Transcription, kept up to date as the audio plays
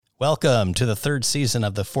Welcome to the third season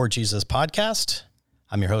of the For Jesus podcast.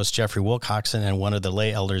 I'm your host, Jeffrey Wilcoxon, and one of the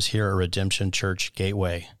lay elders here at Redemption Church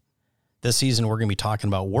Gateway. This season, we're going to be talking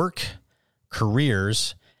about work,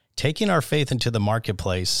 careers, taking our faith into the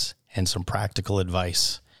marketplace, and some practical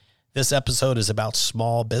advice. This episode is about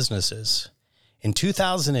small businesses. In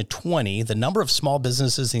 2020, the number of small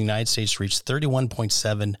businesses in the United States reached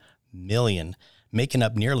 31.7 million, making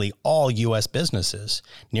up nearly all U.S. businesses.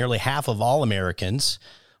 Nearly half of all Americans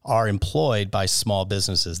are employed by small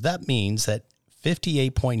businesses. That means that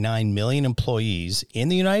 58.9 million employees in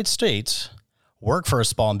the United States work for a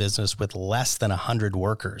small business with less than 100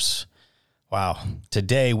 workers. Wow.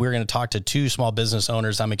 Today, we're going to talk to two small business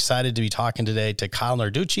owners. I'm excited to be talking today to Kyle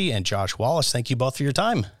Narducci and Josh Wallace. Thank you both for your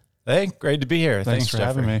time. Hey, great to be here. Thanks for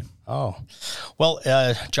having me. Oh, well,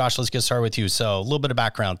 Josh, let's get started with you. So a little bit of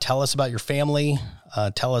background. Tell us about your family.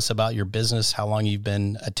 Tell us about your business, how long you've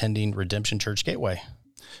been attending Redemption Church Gateway.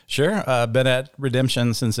 Sure. Been at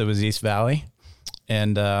Redemption since it was East Valley,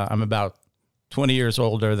 and I'm about 20 years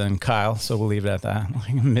older than Kyle, so we'll leave it at that,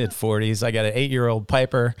 like mid-40s. I got an 8-year-old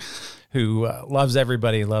Piper who loves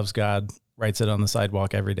everybody, loves God, writes it on the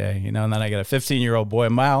sidewalk every day, and then I got a 15-year-old boy,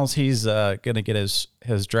 Miles. He's going to get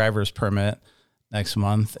his driver's permit next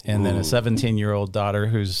month, and then a 17-year-old daughter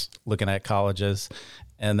who's looking at colleges,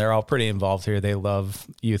 and they're all pretty involved here. They love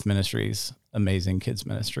youth ministries, amazing kids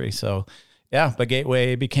ministry. So yeah, but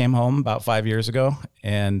Gateway became home about 5 years ago,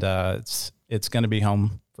 and it's going to be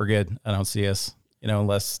home for good. I don't see us,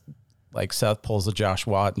 unless like Seth pulls a Josh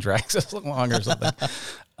Watt and drags us along or something.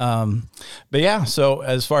 But yeah, so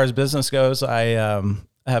as far as business goes, I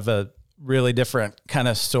have a really different kind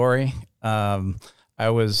of story. I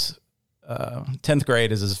was 10th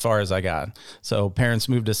grade is as far as I got. So parents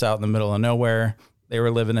moved us out in the middle of nowhere. They were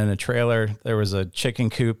living in a trailer. There was a chicken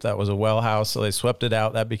coop that was a well house, so they swept it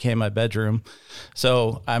out. That became my bedroom.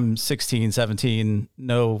 So I'm 16, 17,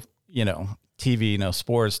 no, TV, no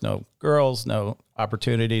sports, no girls, no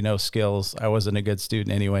opportunity, no skills. I wasn't a good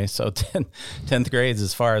student anyway. So 10th grade is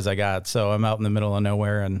as far as I got. So I'm out in the middle of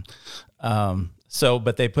nowhere. And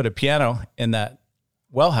but they put a piano in that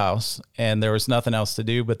well house, and there was nothing else to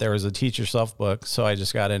do, but there was a teach yourself book. So I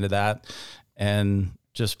just got into that and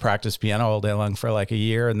just practiced piano all day long for like a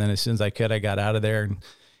year. And then as soon as I could, I got out of there and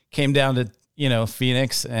came down to,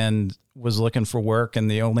 Phoenix and was looking for work.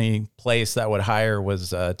 And the only place that would hire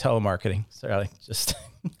was telemarketing. So just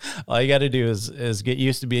all you got to do is get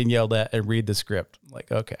used to being yelled at and read the script.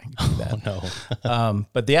 Like, okay. Oh, no.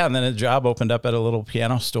 But yeah, and then a job opened up at a little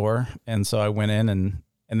piano store. And so I went in and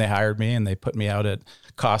they hired me, and they put me out at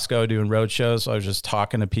Costco doing road shows. So I was just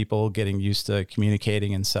talking to people, getting used to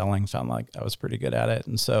communicating and selling. Found like I was pretty good at it.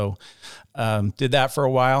 And so did that for a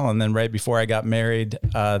while. And then right before I got married,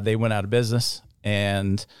 they went out of business,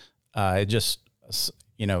 and I just,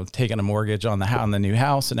 taken a mortgage on the new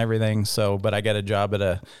house and everything. So, but I got a job at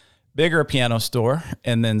a bigger piano store,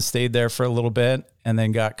 and then stayed there for a little bit, and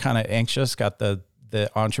then got kind of anxious, got the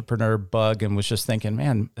entrepreneur bug, and was just thinking,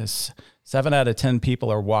 man, this 7 out of 10 people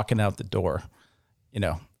are walking out the door.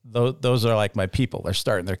 Those are like my people. They're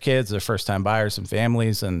starting their kids, they're first time buyers and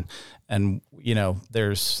families. And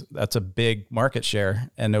that's a big market share,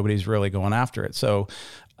 and nobody's really going after it. So,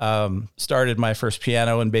 started my first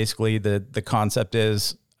piano, and basically the concept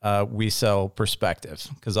is, we sell perspective,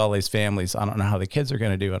 because all these families, I don't know how the kids are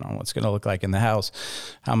going to do it. I don't know what's going to look like in the house,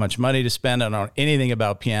 how much money to spend. I don't know anything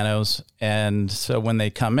about pianos. And so when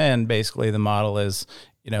they come in, basically the model is,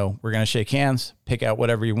 we're going to shake hands, pick out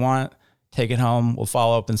whatever you want, take it home. We'll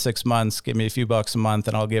follow up in 6 months, give me a few bucks a month,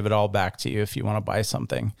 and I'll give it all back to you if you want to buy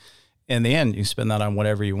something. In the end, you spend that on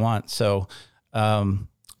whatever you want. So,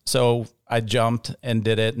 so I jumped and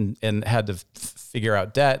did it, and had to figure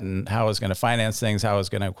out debt and how I was going to finance things, how I was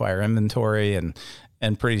going to acquire inventory.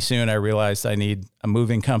 And pretty soon I realized I need a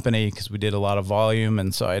moving company, because we did a lot of volume.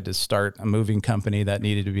 And so I had to start a moving company that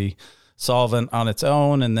needed to be solvent on its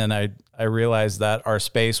own. And then I realized that our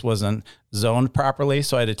space wasn't zoned properly.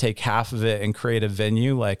 So I had to take half of it and create a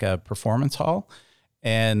venue, like a performance hall.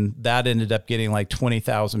 And that ended up getting like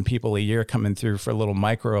 20,000 people a year coming through for little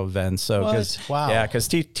micro events. So, because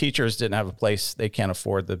teachers didn't have a place, they can't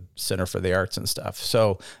afford the Center for the Arts and stuff.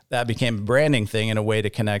 So that became a branding thing and a way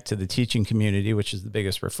to connect to the teaching community, which is the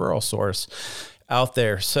biggest referral source out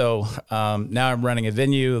there. So now I'm running a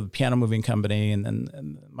venue, a piano moving company,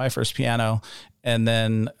 and my first piano. And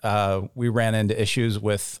then we ran into issues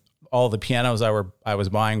with all the pianos I was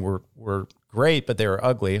buying were great, but they were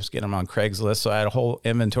ugly. I was getting them on Craigslist. So I had a whole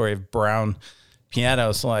inventory of brown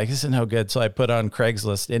pianos. So like, this is no good. So I put on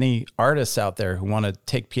Craigslist, any artists out there who want to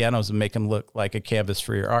take pianos and make them look like a canvas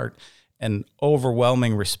for your art, and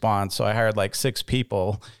overwhelming response. So I hired like 6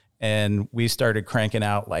 people, And we started cranking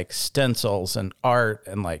out like stencils and art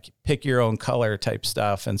and like pick your own color type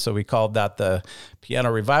stuff. And so we called that the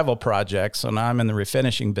Piano Revival Project. So now I'm in the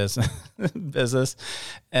refinishing business.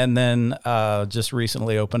 And then just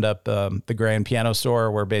recently opened up the Grand Piano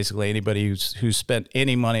Store, where basically anybody who's spent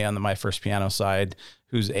any money on the My First Piano side,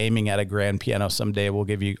 who's aiming at a grand piano someday, will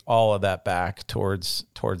give you all of that back towards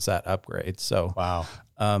that upgrade. So wow.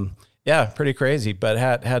 Yeah, pretty crazy, but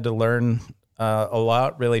had to learn a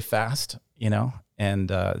lot really fast,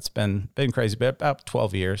 and it's been crazy, but about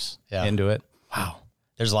 12 years into it. Wow.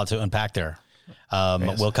 There's a lot to unpack there.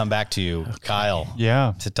 We'll come back to you, Kyle.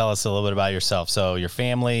 Yeah. To tell us a little bit about yourself. So your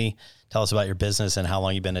family, tell us about your business and how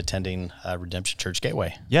long you've been attending Redemption Church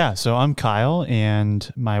Gateway. Yeah. So I'm Kyle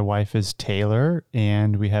and my wife is Taylor,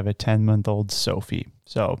 and we have a 10-month-old Sophie.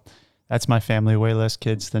 So that's my family, way less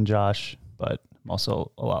kids than Josh, but I'm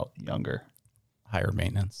also a lot younger. Higher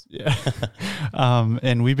maintenance. Yeah.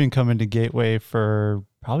 And we've been coming to Gateway for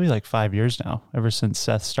probably like 5 years now. Ever since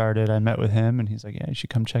Seth started, I met with him and he's like, yeah, you should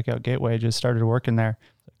come check out Gateway. Just started working there.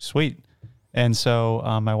 Sweet. And so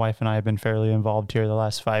my wife and I have been fairly involved here the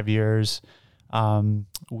last 5 years.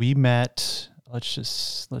 We met,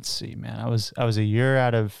 let's see, man. I was a year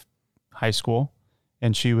out of high school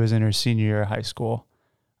and she was in her senior year of high school.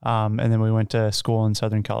 And then we went to school in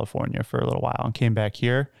Southern California for a little while and came back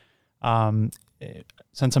here.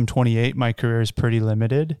 Since I'm 28, my career is pretty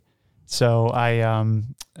limited. So I,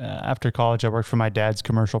 after college, I worked for my dad's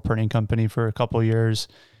commercial printing company for a couple of years.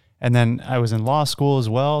 And then I was in law school as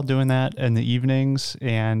well, doing that in the evenings,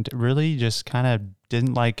 and really just kind of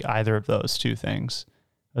didn't like either of those two things.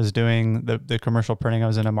 I was doing the commercial printing. I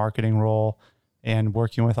was in a marketing role and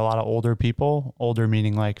working with a lot of older people, older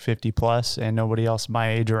meaning like 50 plus, and nobody else my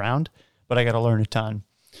age around, but I got to learn a ton.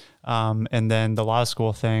 And then the law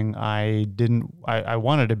school thing, I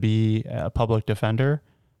wanted to be a public defender,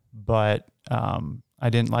 but I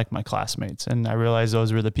didn't like my classmates. And I realized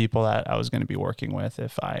those were the people that I was going to be working with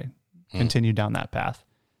if I continued down that path.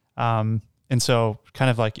 And so kind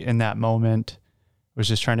of like in that moment, was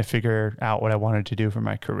just trying to figure out what I wanted to do for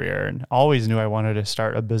my career, and always knew I wanted to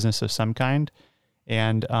start a business of some kind.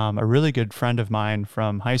 And a really good friend of mine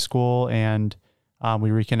from high school, and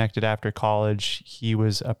we reconnected after college. He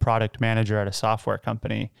was a product manager at a software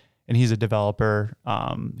company, and he's a developer.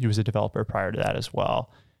 He was a developer prior to that as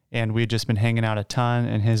well. And we'd just been hanging out a ton,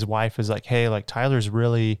 and his wife was like, hey, like Tyler's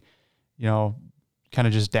really, kind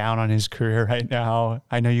of just down on his career right now.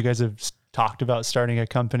 I know you guys have talked about starting a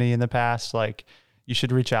company in the past. Like, you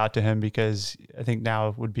should reach out to him because I think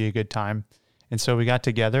now would be a good time. And so we got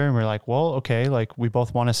together and we're like, well, okay, like we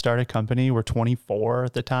both want to start a company. We're 24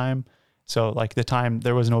 at the time. So like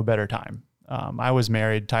there was no better time. I was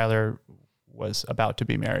married. Tyler was about to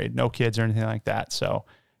be married, no kids or anything like that. So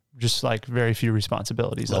just like very few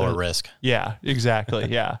responsibilities. Lower risk. Yeah, exactly.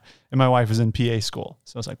 Yeah. And my wife was in PA school.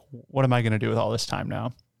 So I was like, what am I going to do with all this time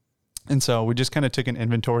now? And so we just kind of took an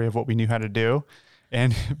inventory of what we knew how to do.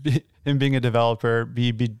 And him being a developer,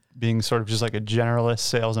 being sort of just like a generalist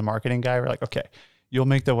sales and marketing guy, we're like, okay, you'll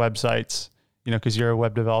make the websites, because you're a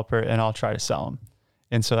web developer, and I'll try to sell them.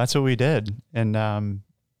 And so that's what we did. In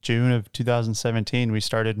June of 2017, we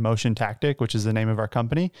started Motion Tactic, which is the name of our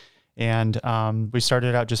company. And we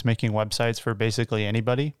started out just making websites for basically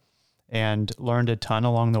anybody, and learned a ton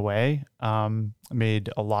along the way. Made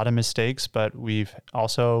a lot of mistakes, but we've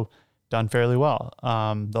also done fairly well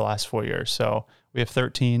the last 4 years. So we have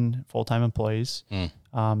 13 full-time employees,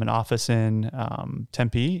 an office in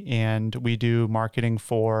Tempe, and we do marketing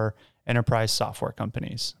for enterprise software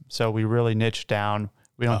companies. So we really niche down.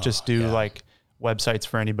 We don't just do like websites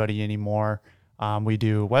for anybody anymore. We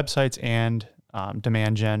do websites and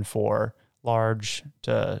demand gen for large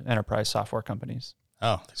to enterprise software companies.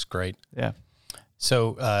 Oh, that's great. Yeah.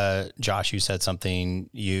 So, Josh, you said something,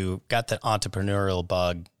 you got the entrepreneurial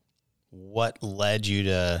bug. What led you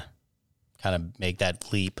to kind of make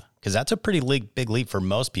that leap? Because that's a pretty big leap for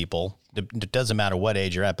most people. It doesn't matter what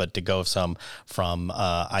age you're at, but to go from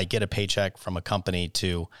I get a paycheck from a company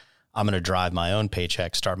to I'm going to drive my own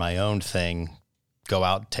paycheck, start my own thing, go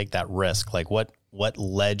out, take that risk. Like what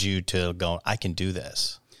led you to go, I can do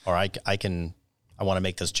this, or I want to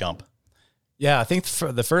make this jump? Yeah, I think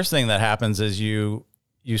the first thing that happens is you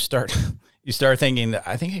start thinking that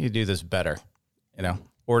I think I could do this better,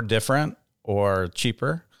 or different or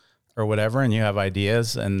cheaper or whatever. And you have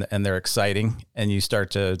ideas and they're exciting, and you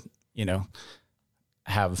start to,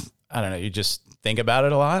 have, you just think about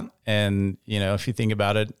it a lot. And, if you think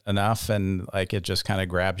about it enough and like, it just kind of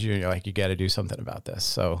grabs you and you're like, you got to do something about this.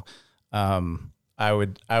 So, I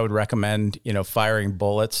I would recommend, firing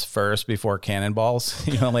bullets first before cannonballs.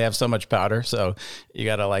 You only have so much powder, so you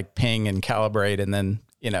got to like ping and calibrate, and then,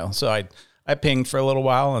 so I pinged for a little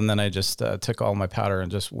while, and then I just took all my powder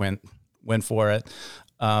and just went for it.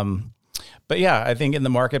 But yeah, I think in the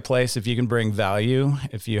marketplace, if you can bring value,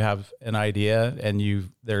 if you have an idea and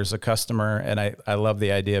there's a customer, and I love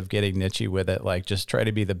the idea of getting niche with it, like just try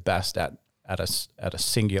to be the best at a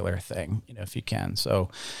singular thing, if you can. So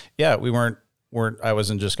yeah, I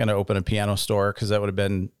wasn't just going to open a piano store, because that would have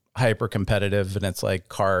been hyper competitive, and it's like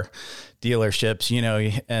car dealerships,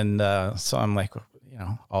 and so I'm like,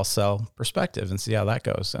 I'll sell perspective and see how that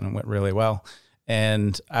goes. And it went really well.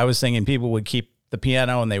 And I was thinking people would keep the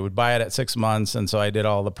piano and they would buy it at 6 months. And so I did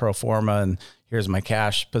all the pro forma, and here's my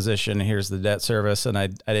cash position, here's the debt service. And I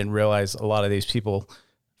didn't realize a lot of these people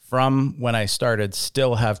from when I started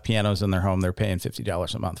still have pianos in their home they're paying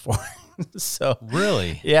 $50 a month for. So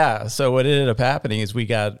really? Yeah. So what ended up happening is we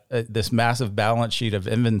got this massive balance sheet of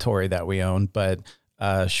inventory that we own, but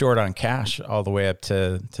short on cash all the way up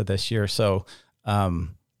to this year. So, and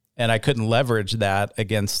I couldn't leverage that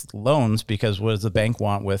against loans, because what does the bank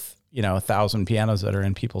want with 1,000 pianos that are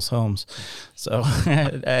in people's homes? So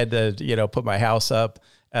I had to, put my house up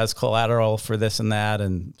as collateral for this and that,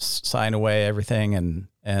 and sign away everything.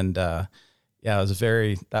 And yeah,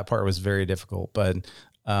 that part was very difficult. But,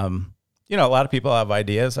 a lot of people have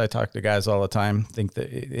ideas. I talk to guys all the time, think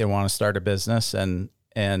that they want to start a business, and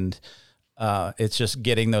it's just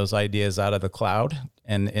getting those ideas out of the cloud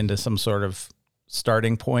and into some sort of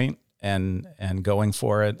starting point, and going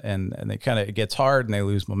for it. And they it gets hard, and they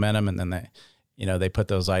lose momentum, and then they put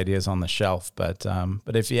those ideas on the shelf. But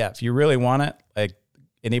if you really want it, like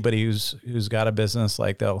anybody who's got a business,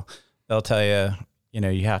 like they'll tell you,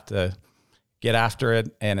 you have to get after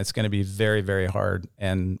it, and it's going to be very, very hard,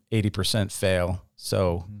 and 80% fail.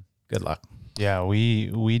 So good luck. Yeah.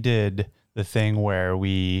 We did the thing where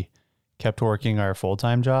we kept working our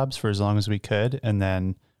full-time jobs for as long as we could. And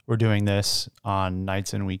then we're doing this on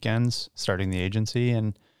nights and weekends, starting the agency.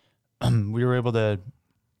 And we were able to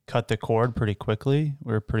cut the cord pretty quickly.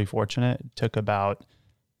 We were pretty fortunate. It took about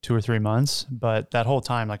 2 or 3 months, but that whole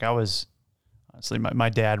time, like honestly, my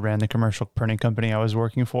dad ran the commercial printing company I was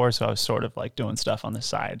working for. So I was sort of like doing stuff on the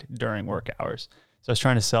side during work hours. So I was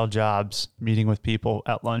trying to sell jobs, meeting with people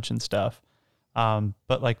at lunch and stuff.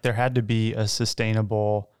 But like there had to be a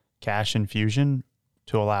sustainable cash infusion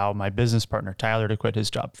to allow my business partner, Tyler, to quit his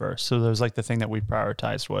job first. So there was like the thing that we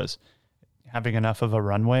prioritized was having enough of a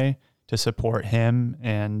runway to support him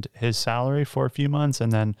and his salary for a few months.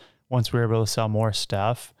 And then once we were able to sell more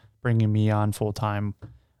stuff, bringing me on full time.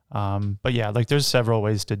 But yeah, like there's several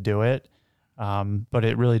ways to do it. But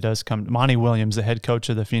it really does come. Monty Williams, the head coach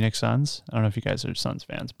of the Phoenix Suns. I don't know if you guys are Suns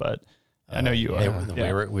fans, but I know you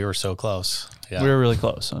are. We were so close. Yeah. We were really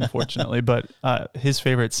close, unfortunately. But his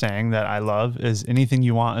favorite saying that I love is "Anything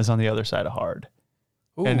you want is on the other side of hard."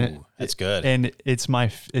 Ooh, that's good. And it's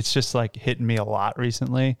just like hitting me a lot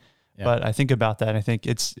recently. Yeah. But I think about that, and I think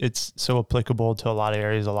it's so applicable to a lot of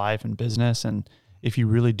areas of life and business. And if you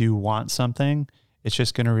really do want something, it's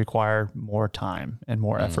just going to require more time and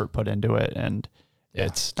more effort put into it. And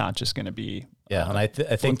it's not just going to be. Yeah. And I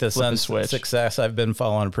think the Suns' success, I've been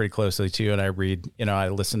following pretty closely too. And I read, I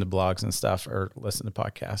listen to blogs and stuff, or listen to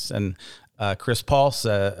podcasts. And Chris Paul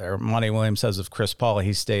or Monty Williams says of Chris Paul,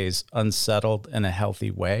 he stays unsettled in a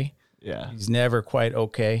healthy way. Yeah. He's never quite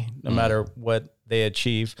okay, no matter what they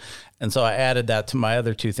achieve. And so I added that to my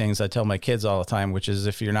other two things I tell my kids all the time, which is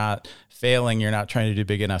if you're not failing, you're not trying to do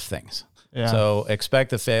big enough things. Yeah. So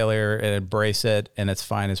expect the failure and embrace it, and it's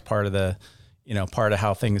fine as part of the, part of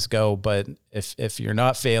how things go. But if you're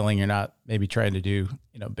not failing, you're not maybe trying to do,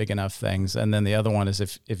 big enough things. And then the other one is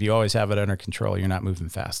if you always have it under control, you're not moving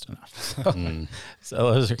fast enough.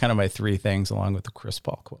 So those are kind of my three things, along with the Chris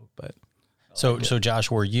Paul quote. But so Josh,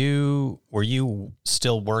 were you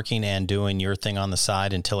still working and doing your thing on the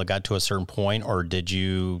side until it got to a certain point, or did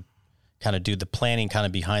you kind of do the planning kind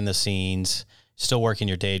of behind the scenes, still working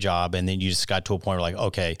your day job, and then you just got to a point where like,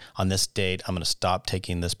 okay, on this date, I'm going to stop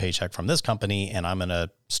taking this paycheck from this company and I'm going to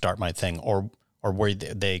start my thing? Or were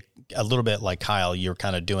they a little bit like Kyle, you're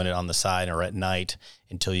kind of doing it on the side or at night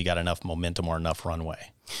until you got enough momentum or enough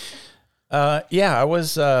runway? Yeah, I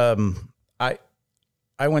was, I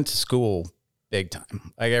went to school big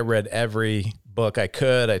time. I read every book I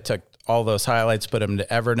could. I took all those highlights, put them to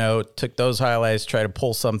Evernote, took those highlights, try to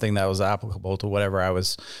pull something that was applicable to whatever I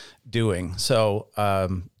was doing. So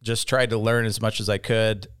just tried to learn as much as I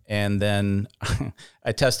could. And then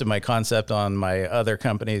I tested my concept on my other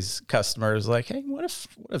company's customers, like, hey, what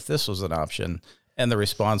if this was an option? And the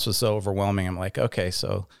response was so overwhelming. I'm like, okay,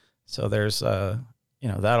 so there's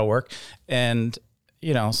that'll work. And,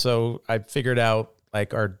 so I figured out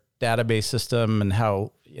like our database system and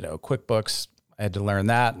how, QuickBooks, I had to learn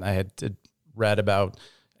that. And I had to read about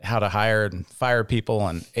how to hire and fire people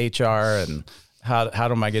and HR and how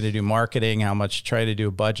am I going to do marketing, how much try to do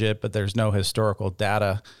a budget, but there's no historical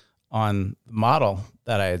data on the model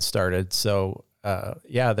that I had started. So,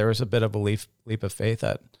 there was a bit of a leap of faith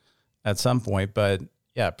at some point, but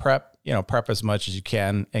prep as much as you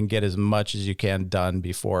can and get as much as you can done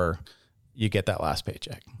before you get that last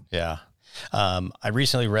paycheck. Yeah. I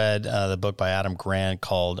recently read the book by Adam Grant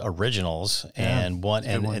called Originals, and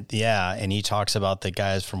he talks about the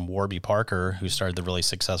guys from Warby Parker who started the really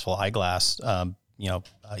successful eyeglass,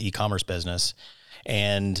 e-commerce business,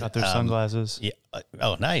 and got their sunglasses. Yeah.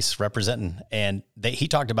 Oh, nice, representing. And he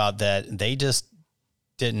talked about that they just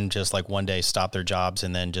didn't just like one day stop their jobs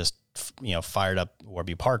and then just fired up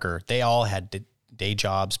Warby Parker. They all had day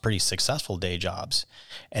jobs, pretty successful day jobs.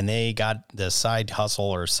 And they got the side hustle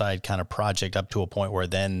or side kind of project up to a point where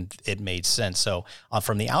then it made sense. So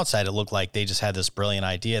from the outside, it looked like they just had this brilliant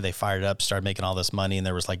idea. They fired it up, started making all this money, and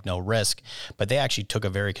there was like no risk, but they actually took a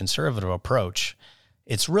very conservative approach.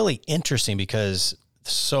 It's really interesting because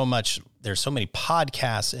there's so many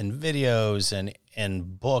podcasts and videos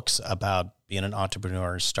and books about being an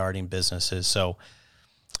entrepreneur, starting businesses. So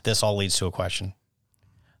this all leads to a question.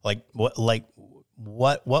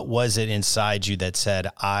 What was it inside you that said,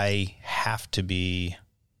 I have to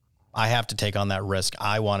take on that risk.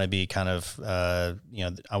 I want to be kind of, I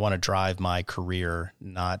want to drive my career,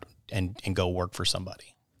 and go work for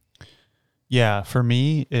somebody. Yeah. For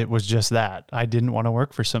me, it was just that I didn't want to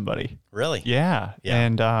work for somebody. Really? Yeah.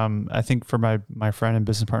 And, I think for my friend and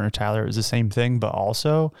business partner, Tyler, it was the same thing, but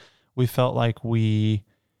also we felt like we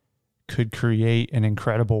could create an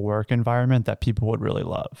incredible work environment that people would really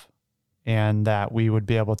love. And that we would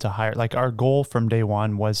be able to hire, like our goal from day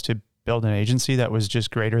one was to build an agency that was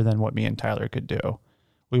just greater than what me and Tyler could do.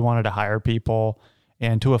 We wanted to hire people,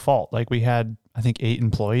 and to a fault. Like we had, I think, 8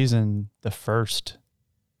 employees in the first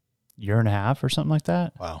year and a half or something like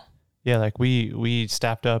that. Wow. Yeah. Like we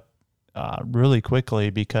staffed up really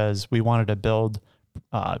quickly because we wanted to build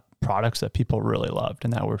products that people really loved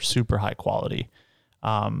and that were super high quality.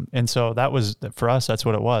 And so that was, for us, that's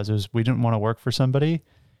what it was we didn't want to work for somebody.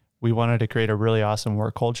 We wanted to create a really awesome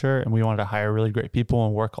work culture, and we wanted to hire really great people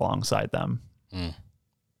and work alongside them. Mm.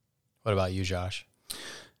 What about you, Josh?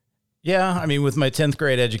 Yeah. I mean, with my 10th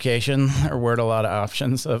grade education, there weren't a lot of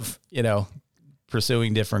options of,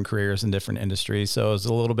 pursuing different careers in different industries. So it was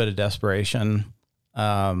a little bit of desperation,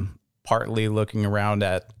 partly looking around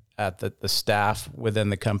at the staff within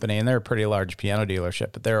the company, and they're a pretty large piano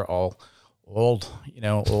dealership, but they're all old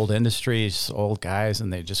industries, old guys,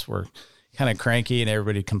 and they just were kind of cranky, and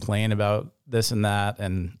everybody complained about this and that.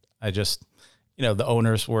 And I just, the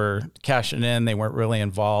owners were cashing in, they weren't really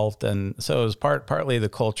involved. And so it was partly the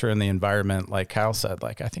culture and the environment, like Kyle said,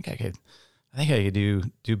 like, I think I could do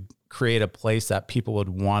create a place that people would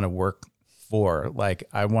want to work for. Like,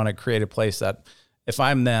 I want to create a place that if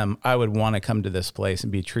I'm them, I would want to come to this place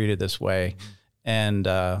and be treated this way. Mm-hmm.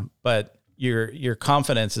 And, but your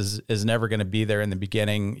confidence is never going to be there in the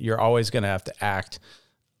beginning. You're always going to have to act,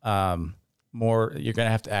 you're going to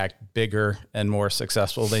have to act bigger and more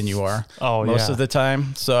successful than you are most of the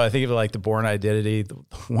time. So I think of it like the Bourne Identity, the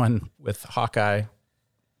one with Hawkeye,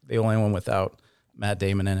 the only one without Matt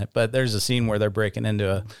Damon in it. But there's a scene where they're breaking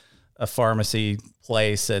into a pharmacy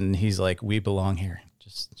place, and he's like, "We belong here."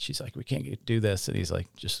 She's like, "We can't do this." And he's like,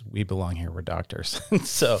 "We belong here. We're doctors."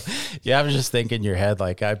 So you have to just think in your head,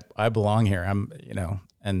 like, I belong here.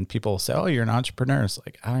 And people say, "Oh, you're an entrepreneur." It's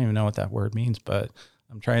like, I don't even know what that word means, but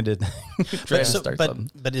I'm trying to start something.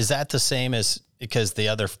 But is that the same as, because the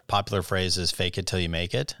other popular phrase is fake it till you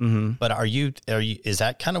make it? Mm-hmm. But is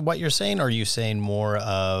that kind of what you're saying? Or are you saying more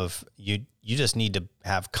of you just need to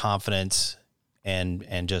have confidence and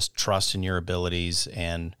just trust in your abilities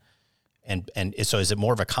and so is it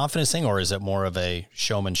more of a confidence thing, or is it more of a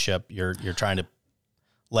showmanship? You're trying to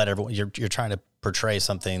let everyone, you're trying to portray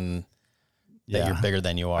something that you're bigger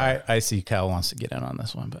than you are. I see Kyle wants to get in on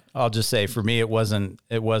this one, but I'll just say for me, it wasn't,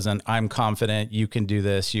 I'm confident you can do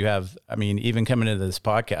this. Even coming into this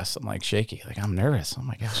podcast, I'm like shaky, like I'm nervous. Oh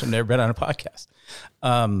my gosh, I've never been on a podcast.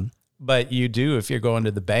 But you do, if you're going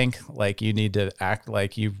to the bank, like you need to act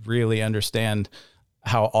like you really understand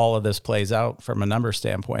how all of this plays out from a number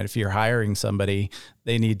standpoint. If you're hiring somebody,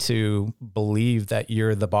 they need to believe that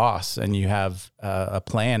you're the boss and you have a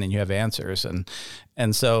plan and you have answers.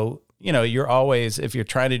 And so, you're always, if you're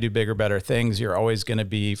trying to do bigger, better things, you're always going to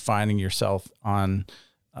be finding yourself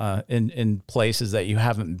in places that you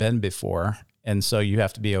haven't been before. And so you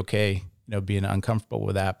have to be okay being uncomfortable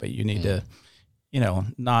with that, but you need to,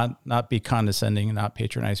 not be condescending, not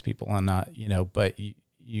patronize people, and not, but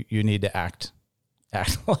you need to act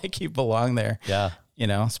like you belong there. Yeah.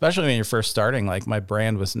 Especially when you're first starting. Like, my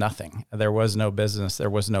brand was nothing. There was no business. There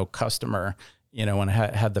was no customer. When I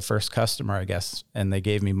had the first customer, I guess, and they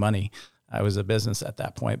gave me money, I was a business at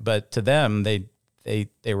that point. But to them, they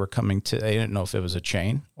were coming to, they didn't know if it was a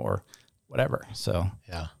chain or whatever. So,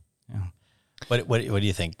 yeah. What do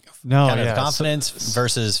you think? No, kind of confidence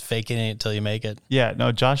versus faking it till you make it? Yeah,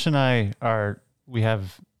 no, Josh and I we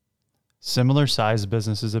have similar size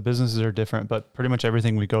businesses. The businesses are different, but pretty much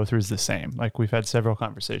everything we go through is the same. Like, we've had several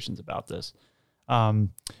conversations about this.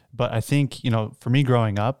 But I think, for me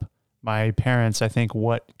growing up, my parents, I think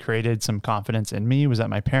what created some confidence in me was that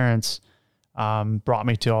my parents brought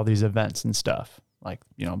me to all these events and stuff, like,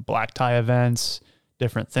 black tie events,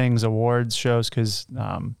 different things, awards shows, because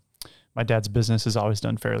my dad's business has always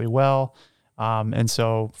done fairly well. And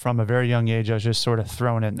so from a very young age, I was just sort of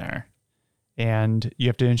thrown in there. And you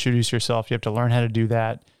have to introduce yourself. You have to learn how to do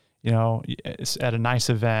that. At a nice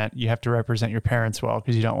event, you have to represent your parents well,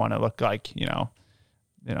 because you don't want to look like,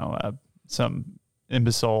 some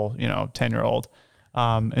imbecile, 10-year-old.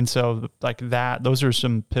 And so like that, those are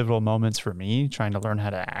some pivotal moments for me trying to learn how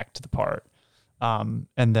to act the part. And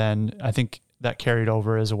then I think that carried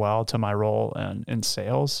over as well to my role in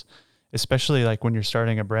sales, especially like when you're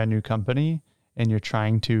starting a brand new company and you're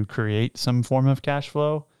trying to create some form of cash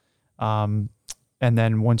flow. And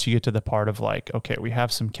then once you get to the part of like, okay, we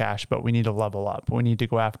have some cash, but we need to level up. We need to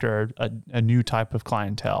go after a new type of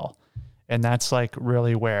clientele. And that's like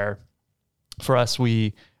really where for us,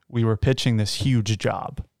 we were pitching this huge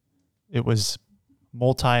job. It was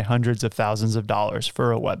hundreds of thousands of dollars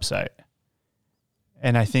for a website.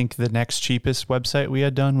 And I think the next cheapest website we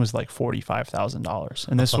had done was like $45,000.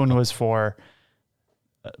 And this one was for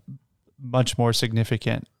a much more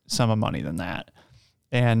significant sum of money than that.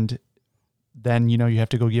 And then, you have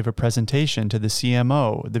to go give a presentation to the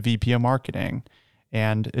CMO, the VP of marketing.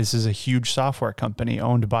 And this is a huge software company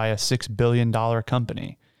owned by a $6 billion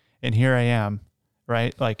company. And here I am,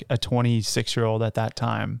 right? Like a 26-year-old at that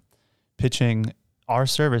time pitching our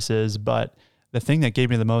services. But the thing that gave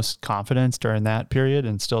me the most confidence during that period,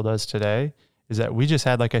 and still does today, is that we just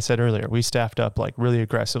had, like I said earlier, we staffed up like really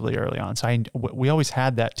aggressively early on. So we always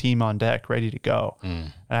had that team on deck ready to go.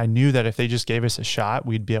 And I knew that if they just gave us a shot,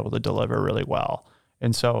 we'd be able to deliver really well.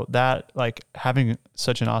 And so that, like, having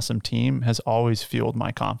such an awesome team has always fueled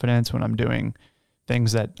my confidence when I'm doing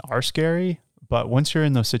things that are scary. But once you're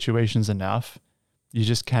in those situations enough, you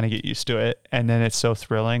just kind of get used to it. And then it's so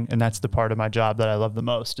thrilling. And that's the part of my job that I love the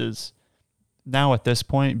most, is now at this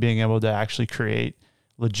point, being able to actually create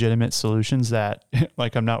legitimate solutions that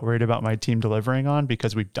like I'm not worried about my team delivering on,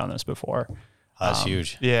 because we've done this before. That's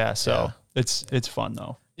huge. Yeah. So it's fun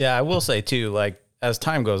though. Yeah. I will say too, like, as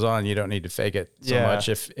time goes on, you don't need to fake it so much.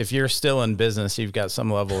 If you're still in business, you've got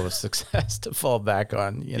some level of success to fall back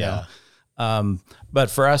on, you know.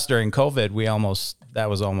 But for us during COVID, that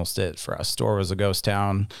was almost it for us. Store was a ghost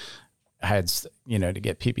town. I had, to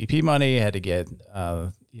get PPP money, I had to get,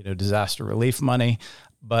 disaster relief money.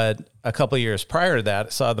 But a couple of years prior to that, I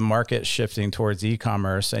saw the market shifting towards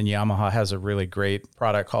e-commerce, and Yamaha has a really great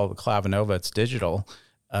product called the Clavinova. It's digital,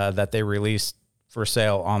 that they released for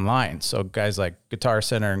sale online. So guys like Guitar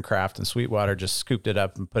Center and Craft and Sweetwater just scooped it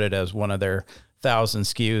up and put it as one of their 1,000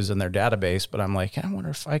 SKUs in their database. But I'm like, I wonder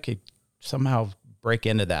if I could somehow break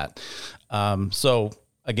into that. So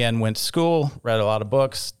again, went to school, read a lot of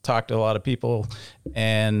books, talked to a lot of people,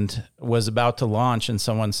 and was about to launch. And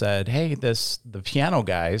someone said, hey, the piano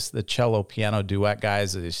guys, the cello piano duet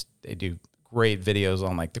guys, they do great videos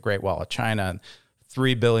on like the Great Wall of China, and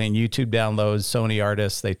 3 billion YouTube downloads, Sony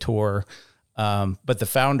artists, they tour. But the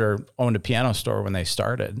founder owned a piano store when they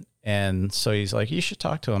started. And so he's like, you should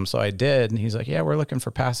talk to him. So I did. And he's like, yeah, we're looking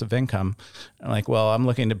for passive income. I'm like, well, I'm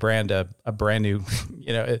looking to brand a brand new,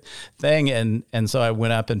 thing. And so I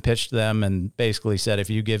went up and pitched them and basically said,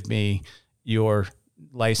 if you give me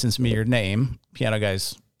license me your name, Piano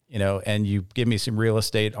Guys, and you give me some real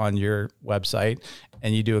estate on your website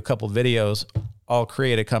and you do a couple videos, I'll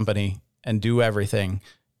create a company and do everything.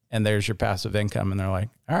 And there's your passive income. And they're like,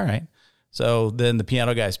 all right. So then the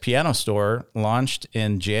Piano Guys Piano Store launched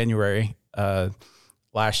in January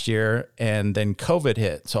last year, and then COVID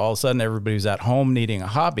hit. So all of a sudden everybody was at home needing a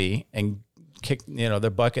hobby, and their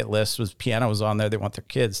bucket list was piano was on there. They want their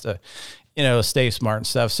kids to, stay smart and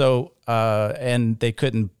stuff. So, and they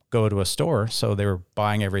couldn't go to a store. So they were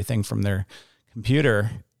buying everything from their computer,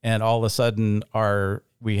 and all of a sudden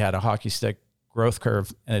we had a hockey stick growth curve,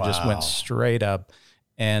 and it just went straight up.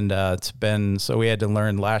 And it's been, so we had to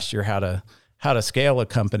learn last year how to scale a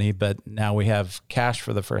company, but now we have cash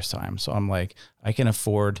for the first time. So I'm like, I can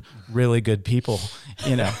afford really good people,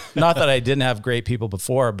 not that I didn't have great people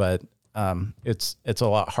before, but it's a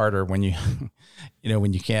lot harder when you,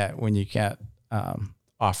 when you can't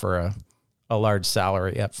offer a large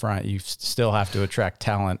salary up front. You still have to attract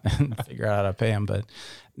talent and figure out how to pay them, but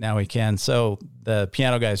now we can. So the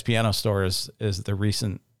Piano Guys Piano Store is the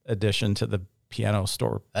recent addition to the piano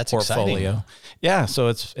store portfolio. Exciting. Yeah. So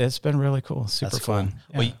it's been really cool. Super fun. Cool.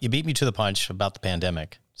 Yeah. Well, you beat me to the punch about the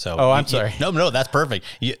pandemic. So I'm sorry. No, that's perfect.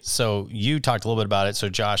 So you talked a little bit about it. So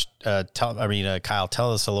Josh, Kyle,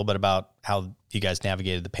 tell us a little bit about how you guys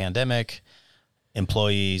navigated the pandemic,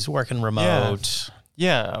 employees working remote.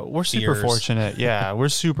 Yeah, we're super fortunate. Yeah, we're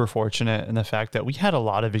super fortunate in the fact that we had a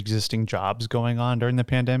lot of existing jobs going on during the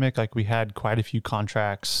pandemic. Like we had quite a few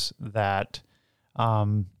contracts that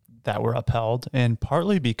were upheld, and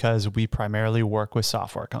partly because we primarily work with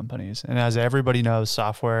software companies. And as everybody knows,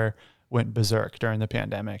 software went berserk during the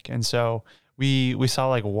pandemic. And so we saw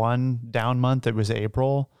like one down month. It was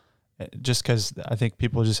April, just because I think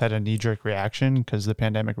people just had a knee-jerk reaction because the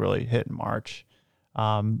pandemic really hit in March.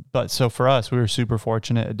 But so for us, we were super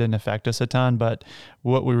fortunate. It didn't affect us a ton, but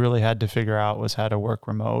what we really had to figure out was how to work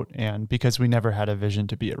remote. And because we never had a vision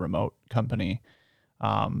to be a remote company,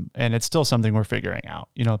 and it's still something we're figuring out,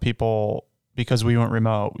 people, because we went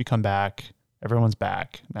remote, we come back, everyone's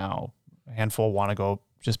back now. A handful want to go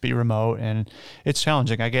just be remote, and it's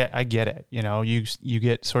challenging. I get it. You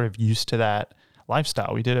get sort of used to that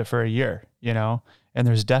lifestyle. We did it for a year, and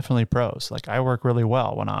there's definitely pros. Like I work really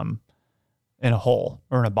well when I'm in a hole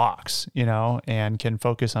or in a box, and can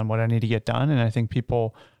focus on what I need to get done. And I think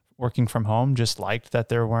people working from home just liked that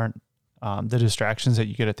there weren't the distractions that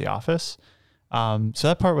you get at the office. So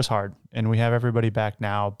that part was hard, and we have everybody back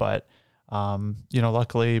now. But,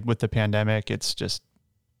 luckily with the pandemic, it's just,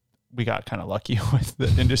 we got kind of lucky with the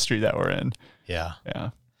industry that we're in. Yeah.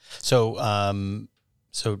 Yeah. So,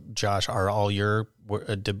 Josh,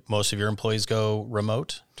 did most of your employees go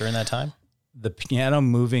remote during that time? The piano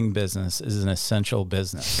moving business is an essential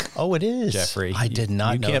business. Oh, it is, Jeffrey. I did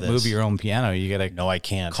not know this. You can't move your own piano. You got to. No, I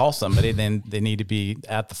can't. Call somebody. Then they need to be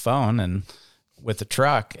at the phone and with a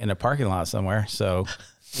truck in a parking lot somewhere. So,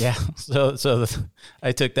 yeah. So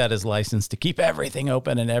I took that as license to keep everything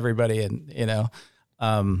open and everybody, and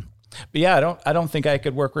but yeah, I don't think I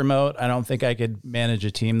could work remote. I don't think I could manage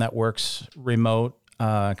a team that works remote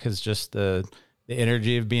because just the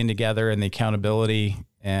energy of being together and the accountability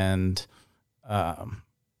and I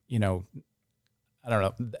don't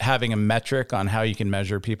know, having a metric on how you can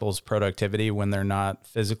measure people's productivity when they're not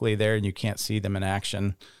physically there and you can't see them in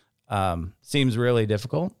action, seems really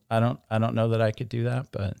difficult. I don't know that I could do that,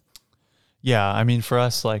 but yeah, I mean, for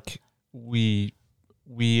us, like we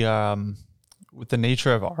with the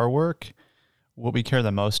nature of our work, what we care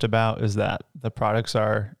the most about is that the products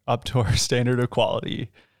are up to our standard of quality,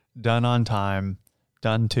 done on time,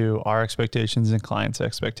 done to our expectations and clients'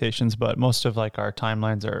 expectations. But most of like our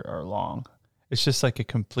timelines are long. It's just like a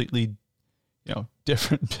completely,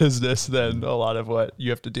 different business than a lot of what you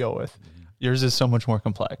have to deal with. Yours is so much more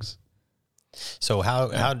complex. So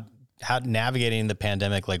how navigating the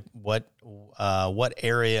pandemic, like what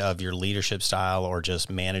area of your leadership style or just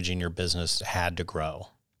managing your business had to grow?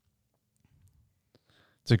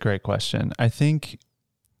 It's a great question. I think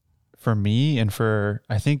for me and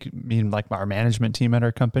like our management team at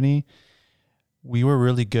our company, we were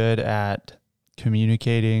really good at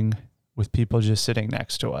communicating with people just sitting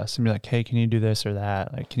next to us and be like, hey, can you do this or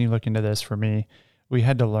that? Like, can you look into this for me? We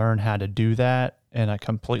had to learn how to do that in a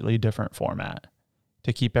completely different format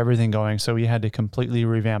to keep everything going. So we had to completely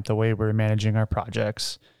revamp the way we were managing our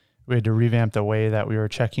projects. We had to revamp the way that we were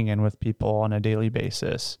checking in with people on a daily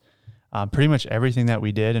basis. Pretty much everything that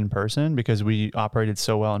we did in person, because we operated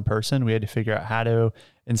so well in person, we had to figure out how to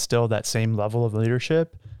instill that same level of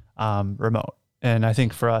leadership remote. And I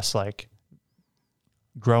think for us, like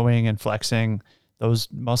growing and flexing those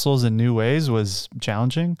muscles in new ways was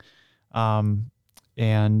challenging.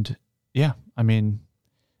 And yeah, I mean,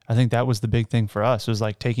 I think that was the big thing for us, was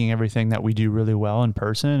like taking everything that we do really well in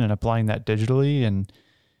person and applying that digitally.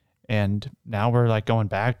 And now we're like going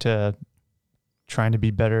back to trying to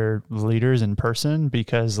be better leaders in person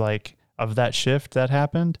because like of that shift that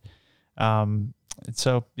happened.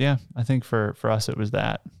 So yeah, I think for us, it was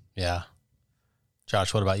that. Yeah.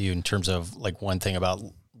 Josh, what about you in terms of like one thing about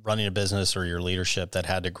running a business or your leadership that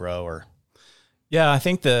had to grow? Or yeah, I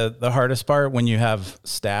think the hardest part when you have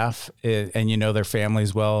staff and you know their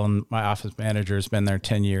families well, and my office manager has been there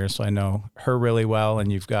 10 years, so I know her really well,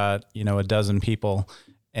 and you've got, a dozen people,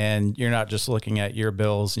 and you're not just looking at your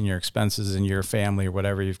bills and your expenses and your family or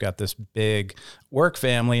whatever. You've got this big work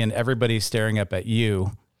family, and everybody's staring up at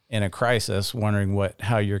you in a crisis, wondering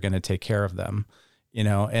how you're going to take care of them,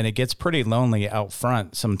 and it gets pretty lonely out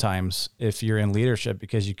front sometimes if you're in leadership,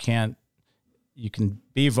 because you can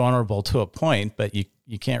be vulnerable to a point, but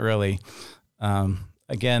you can't really,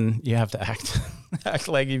 again, you have to act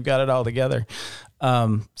like you've got it all together.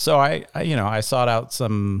 So I sought out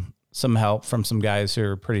some help from some guys who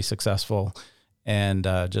are pretty successful, and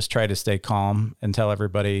just try to stay calm and tell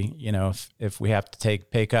everybody, if we have to take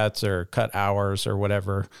pay cuts or cut hours or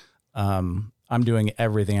whatever, I'm doing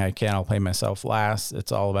everything I can. I'll play myself last.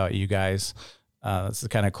 It's all about you guys. That's the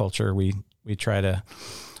kind of culture we try to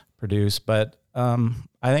produce. But I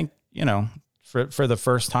think, for the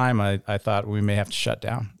first time, I thought we may have to shut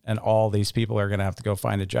down, and all these people are going to have to go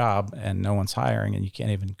find a job, and no one's hiring, and you can't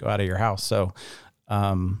even go out of your house. So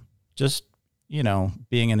just,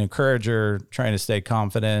 being an encourager, trying to stay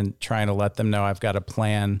confident, trying to let them know I've got a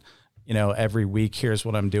plan, every week, here's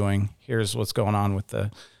what I'm doing. Here's what's going on with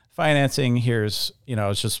the financing. Here's, I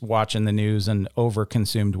was just watching the news and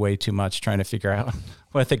overconsumed way too much, trying to figure out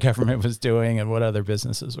what the government was doing and what other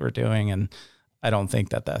businesses were doing. And I don't think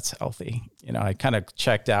that that's healthy. I kind of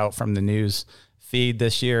checked out from the news feed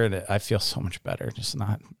this year, and I feel so much better just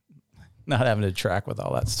not having to track with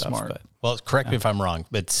all that stuff. Smart. But, Well, correct me if I'm wrong,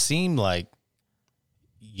 but it seemed like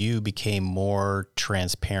you became more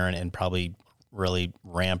transparent and probably really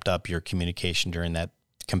ramped up your communication during that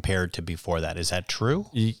compared to before that. Is that true?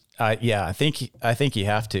 Yeah, I think you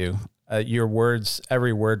have to. Your words,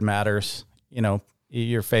 every word matters.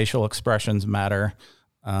 Your facial expressions matter.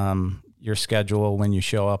 Your schedule, when you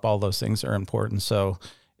show up, all those things are important. So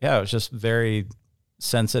yeah, it was just very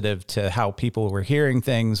sensitive to how people were hearing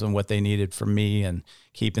things and what they needed from me, and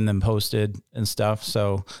keeping them posted and stuff.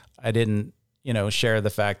 So I didn't, share the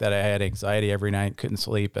fact that I had anxiety every night, couldn't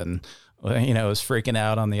sleep, and, was freaking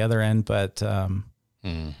out on the other end. But,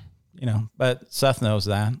 but Seth knows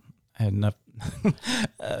that. I had enough,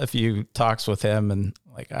 a few talks with him, and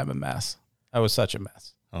I'm a mess. I was such a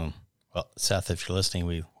mess. Well, Seth, if you're listening,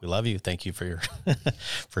 we love you. Thank you for your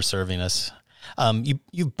for serving us.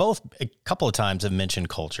 You both a couple of times have mentioned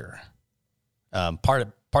culture.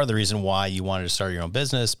 Part of the reason why you wanted to start your own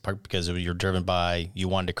business, because you're driven by, you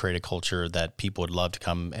wanted to create a culture that people would love to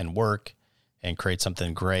come and work and create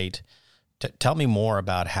something great. Tell me more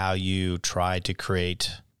about how you try to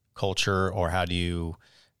create culture, or how do you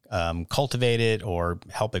cultivate it, or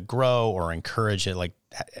help it grow, or encourage it?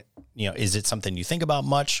 Is it something you think about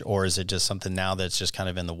much, or is it just something now that's just kind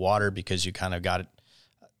of in the water because you kind of got,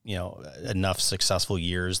 enough successful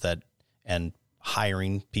years and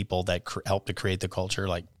hiring people that help to create the culture?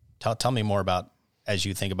 Tell me more about, as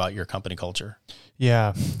you think about your company culture.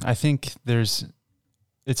 Yeah, I think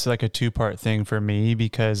it's like a two-part thing for me,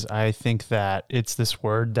 because I think that it's this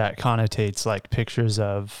word that connotates pictures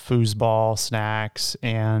of foosball, snacks,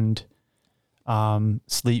 and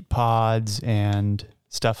sleep pods and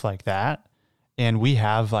stuff like that. And we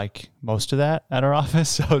have most of that at our office.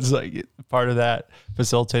 So it's part of that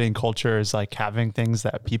facilitating culture is having things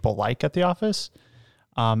that people like at the office.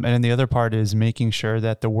 And then the other part is making sure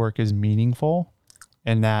that the work is meaningful,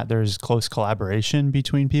 and that there's close collaboration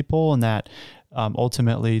between people, and that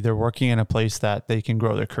ultimately they're working in a place that they can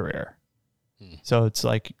grow their career. So it's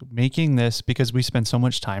making this, because we spend so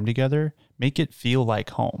much time together, make it feel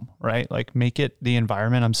like home, right? Make it the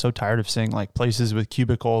environment. I'm so tired of seeing places with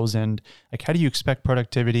cubicles, and how do you expect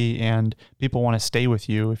productivity and people want to stay with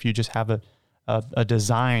you if you just have a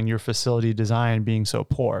design, your facility design being so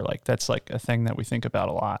poor? That's a thing that we think about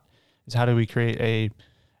a lot, is how do we create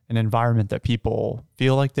an environment that people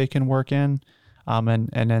feel like they can work in? And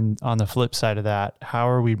then on the flip side of that, how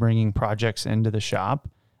are we bringing projects into the shop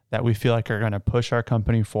that we feel like are going to push our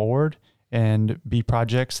company forward and be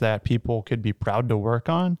projects that people could be proud to work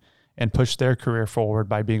on and push their career forward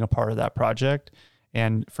by being a part of that project?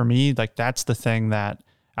 And for me, that's the thing that,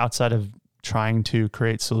 outside of trying to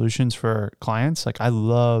create solutions for clients, I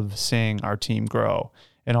love seeing our team grow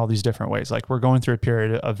in all these different ways. We're going through a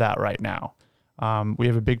period of that right now. We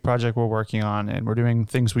have a big project we're working on, and we're doing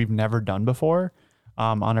things we've never done before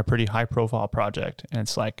on a pretty high profile project. And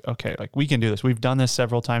it's okay, we can do this. We've done this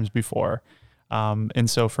several times before. And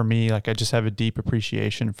so for me, I just have a deep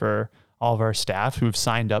appreciation for all of our staff who've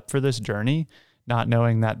signed up for this journey, not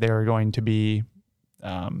knowing that they were going to be,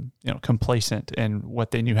 complacent in what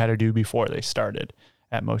they knew how to do before they started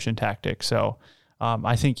at Motion Tactics. So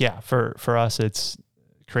I think, for us, it's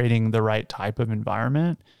creating the right type of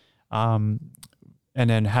environment, and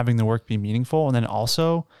then having the work be meaningful. And then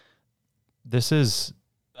also, this is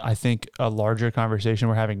I think, a larger conversation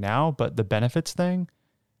we're having now, but the benefits thing,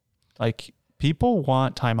 like, people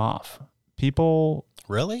want time off. People,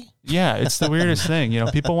 Really? yeah, it's the weirdest thing.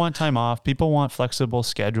 People want time off. People want flexible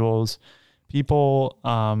schedules. People,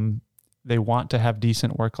 they want to have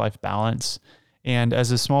decent work-life balance. And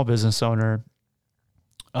as a small business owner,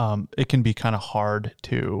 it can be kind of hard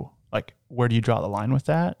to, like, where do you draw the line with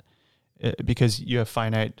that? Because you have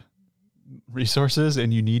finite resources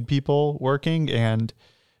and you need people working, and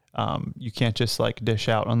you can't just like dish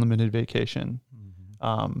out unlimited vacation.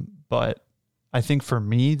 But I think for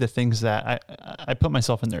me, the things that I put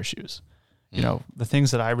myself in their shoes, the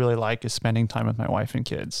things that I really like is spending time with my wife and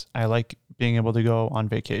kids. I like being able to go on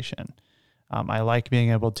vacation. I like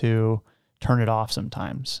being able to turn it off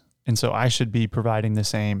sometimes. And so I should be providing the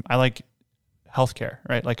same. I like healthcare,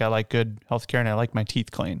 right? Like, I like good healthcare, and I like my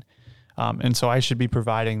teeth clean. And so I should be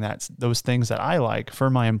providing those things that I like for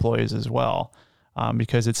my employees as well.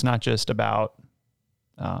 Because it's not just about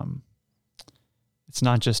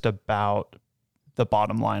the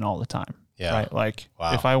bottom line all the time. Yeah. Right. Like,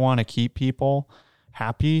 wow. If I want to keep people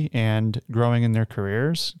happy and growing in their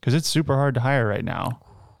careers, because it's super hard to hire right now.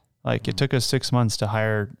 Like, it took us 6 months to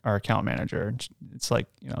hire our account manager. It's like,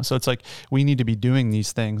 so it's like we need to be doing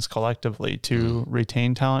these things collectively to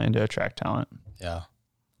retain talent and to attract talent. Yeah.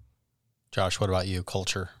 Josh, what about you?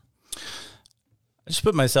 Culture? I just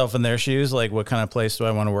put myself in their shoes. Like, what kind of place do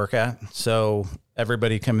I want to work at? So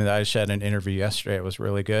everybody coming to, I just had an interview yesterday. It was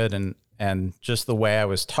really good. And just the way I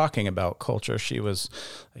was talking about culture, she was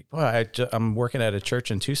like, boy, I'm working at a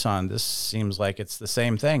church in Tucson. This seems like it's the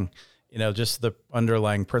same thing. Just the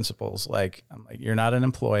underlying principles. Like, I'm like, you're not an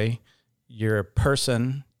employee, you're a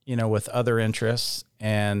person, with other interests.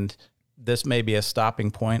 And this may be a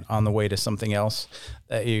stopping point on the way to something else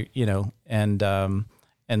that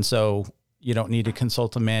and so you don't need to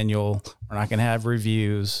consult a manual. We're not going to have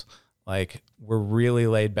reviews. Like, we're really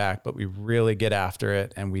laid back, but we really get after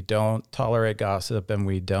it, and we don't tolerate gossip, and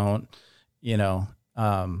we don't,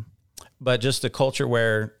 but just a culture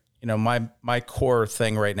where, my core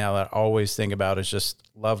thing right now that I always think about is just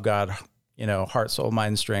love God, heart, soul,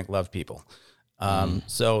 mind, strength, love people.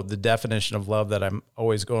 So the definition of love that I'm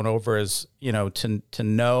always going over is, to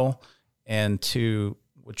know and to,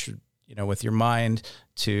 which, with your mind,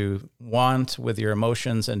 to want with your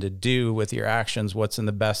emotions, and to do with your actions what's in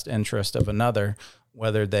the best interest of another,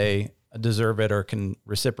 whether they deserve it or can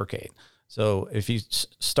reciprocate. So if you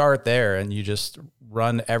start there and you just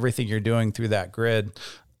run everything you're doing through that grid,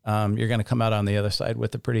 you're going to come out on the other side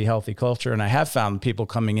with a pretty healthy culture. And I have found people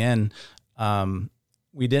coming in,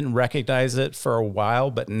 we didn't recognize it for a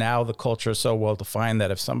while, but now the culture is so well defined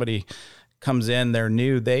that if somebody comes in, they're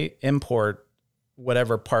new, they import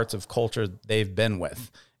whatever parts of culture they've been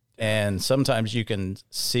with. And sometimes you can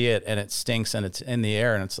see it and it stinks and it's in the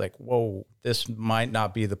air and it's like, whoa, this might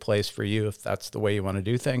not be the place for you if that's the way you want to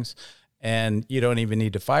do things. And you don't even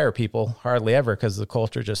need to fire people hardly ever, because the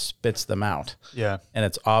culture just spits them out. Yeah. And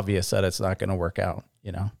it's obvious that it's not going to work out,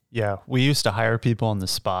 Yeah. We used to hire people on the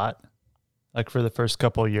spot, like, for the first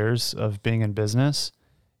couple of years of being in business.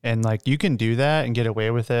 And like, you can do that and get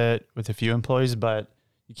away with it with a few employees, but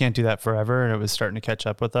you can't do that forever. And it was starting to catch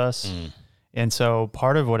up with us. And so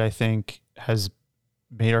part of what I think has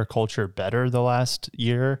made our culture better the last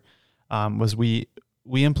year was we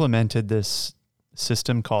implemented this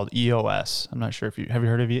system called EOS. I'm not sure if have you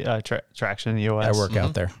heard of Traction EOS? I work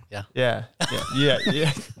out there. Yeah.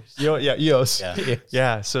 EOS.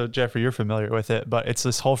 Yeah. So Jeffrey, you're familiar with it, but it's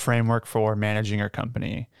this whole framework for managing your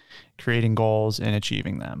company, creating goals and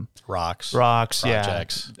achieving them. Rocks.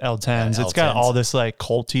 Projects. Yeah. L10s. Yeah, It's got L10s. all this like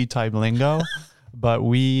culty type lingo, but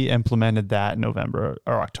we implemented that in November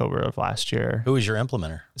or October of last year. Who is your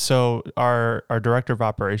implementer? So our director of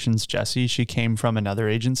operations, Jessie, she came from another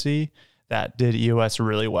agency that did EOS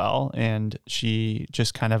really well. And she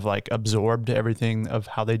just kind of like absorbed everything of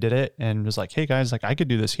how they did it and was like, hey guys, like, I could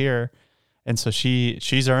do this here. And so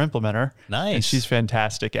she's our implementer. Nice. And she's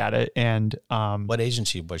fantastic at it. And what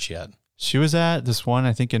agency was she at? she was at this one,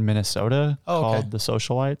 I think in Minnesota, called the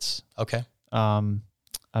Socialites. Okay.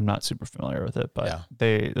 I'm not super familiar with it, but Yeah.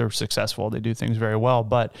 they're successful. They do things very well.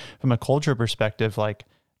 But from a culture perspective, like,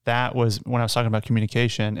 that was when I was talking about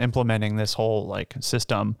communication, implementing this whole like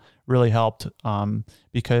system really helped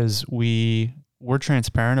because we were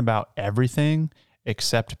transparent about everything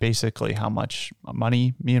except basically how much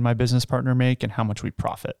money me and my business partner make and how much we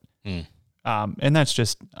profit. And that's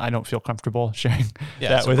just, I don't feel comfortable sharing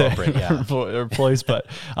that with employees, but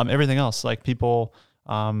everything else, like people,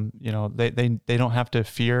 they don't have to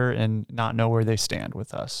fear and not know where they stand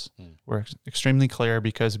with us. We're extremely clear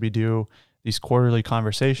because we do these quarterly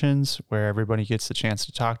conversations where everybody gets the chance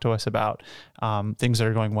to talk to us about things that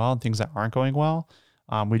are going well and things that aren't going well.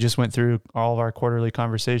 We just went through all of our quarterly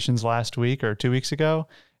conversations last week or 2 weeks ago,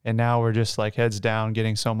 and now we're just like heads down,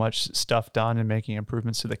 getting so much stuff done and making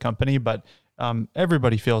improvements to the company. But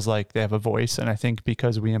everybody feels like they have a voice. And I think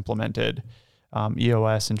because we implemented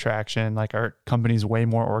EOS and Traction, like our company's way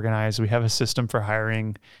more organized. We have a system for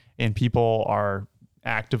hiring, and people are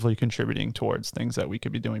actively contributing towards things that we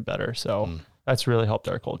could be doing better. So that's really helped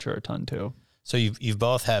our culture a ton too. So you've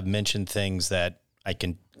both have mentioned things that I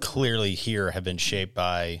can clearly hear have been shaped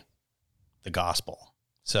by the gospel.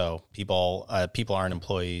 So people aren't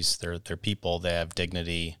employees. They're people. They have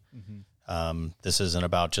dignity. This isn't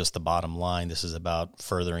about just the bottom line. This is about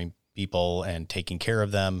furthering people and taking care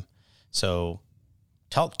of them. So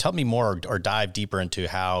tell me more or dive deeper into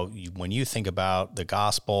how when you think about the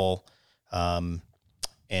gospel and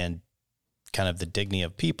kind of the dignity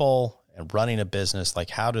of people and running a business,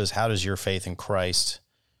 like how does your faith in Christ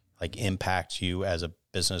like impact you as a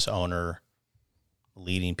business owner,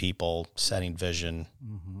 leading people, setting vision?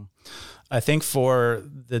 I think for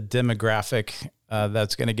the demographic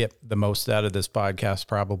that's going to get the most out of this podcast,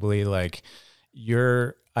 probably like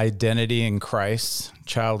your identity in Christ,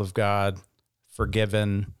 child of God,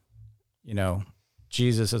 forgiven,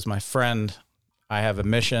 Jesus is my friend. I have a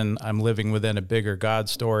mission. I'm living within a bigger God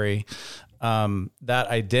story. That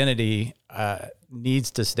identity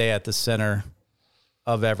needs to stay at the center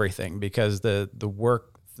of everything, because the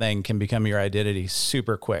work thing can become your identity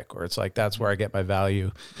super quick, or it's like, that's where I get my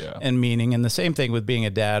value and meaning. And the same thing with being a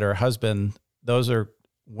dad or a husband. Those are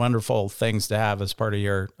wonderful things to have as part of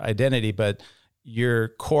your identity, but your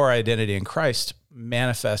core identity in Christ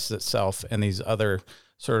manifests itself in these other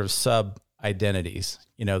sort of sub identities,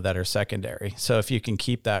 that are secondary. So if you can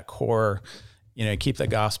keep that core, keep the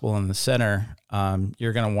gospel in the center,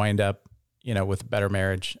 you're going to wind up, with a better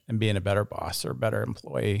marriage and being a better boss or a better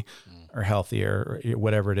employee or healthier, or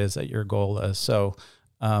whatever it is that your goal is. So,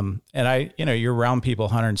 and you're around people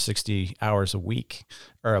 160 hours a week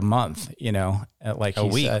or a month, like a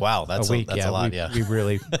week. Said, Wow. That's a lot. We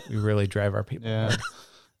really drive our people.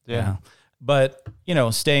 Yeah. But,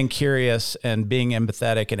 staying curious and being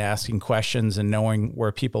empathetic and asking questions and knowing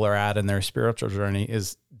where people are at in their spiritual journey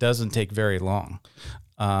doesn't take very long.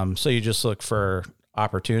 So you just look for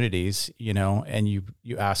opportunities, and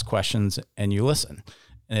you ask questions and you listen.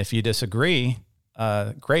 And if you disagree,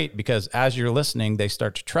 great, because as you're listening, they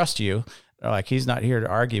start to trust you. They're like, he's not here to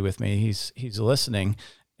argue with me. He's listening.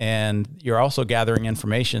 And you're also gathering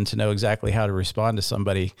information to know exactly how to respond to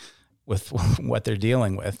somebody with what they're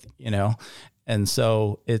dealing with, And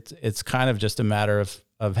so it's kind of just a matter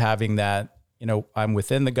of having that, I'm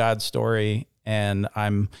within the God story, and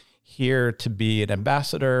I'm here to be an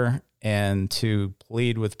ambassador and to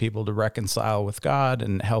plead with people to reconcile with God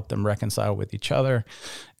and help them reconcile with each other.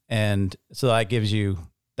 And so that gives you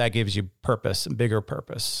purpose, bigger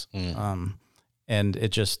purpose. And it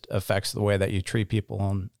just affects the way that you treat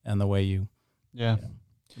people and the way you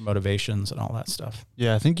motivations and all that stuff.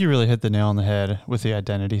 Yeah, I think you really hit the nail on the head with the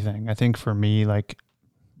identity thing. I think for me, like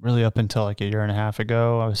really up until like a year and a half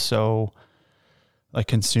ago, I was so like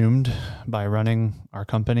consumed by running our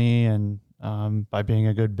company and by being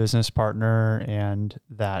a good business partner, and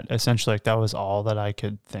that essentially like that was all that I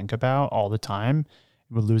could think about all the time.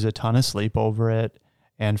 I would lose a ton of sleep over it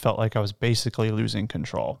and felt like I was basically losing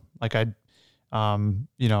control. Like I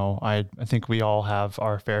think we all have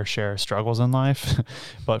our fair share of struggles in life,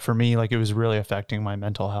 but for me, like it was really affecting my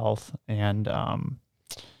mental health. And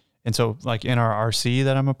so like in our RC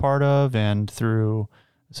that I'm a part of, and through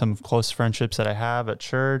some close friendships that I have at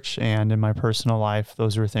church and in my personal life,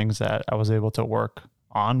 those were things that I was able to work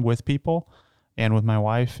on with people and with my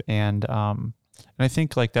wife. And I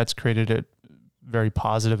think like that's created a very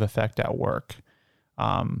positive effect at work.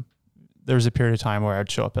 There was a period of time where I'd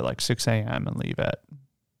show up at like 6 a.m. and leave at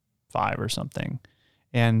 5 or something.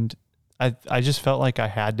 And I just felt like I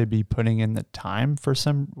had to be putting in the time for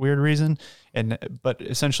some weird reason. But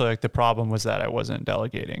essentially like the problem was that I wasn't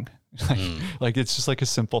delegating. Like it's just like a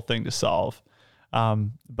simple thing to solve.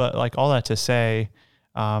 But like all that to say,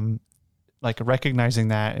 like recognizing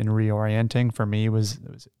that and reorienting for me was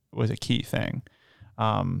a key thing.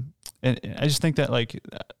 And I just think that like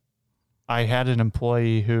I had an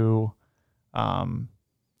employee who,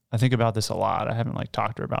 I think about this a lot. I haven't like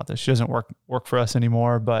talked to her about this. She doesn't work for us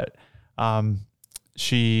anymore, but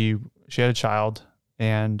she had a child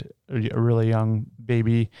and a really young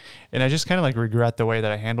baby. And I just kind of like regret the way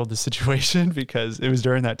that I handled the situation, because it was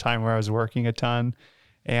during that time where I was working a ton.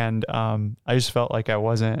 And I just felt like I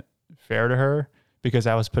wasn't fair to her, because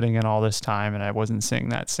I was putting in all this time and I wasn't seeing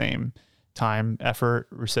that same time, effort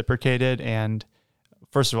reciprocated. And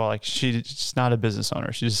first of all, like she's not a business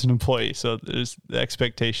owner. She's just an employee. So there's the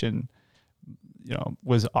expectation,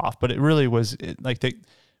 was off, but it really was it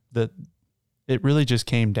really just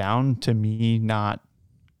came down to me not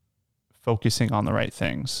focusing on the right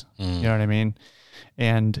things. You know what I mean?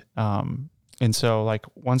 And so like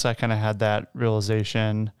once I kind of had that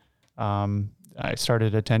realization, I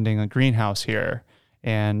started attending a greenhouse here,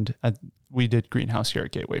 and we did greenhouse here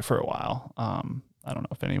at Gateway for a while. I don't know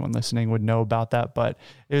if anyone listening would know about that, but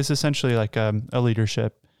it was essentially like a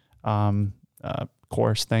leadership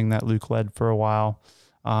course thing that Luke led for a while,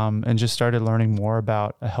 and just started learning more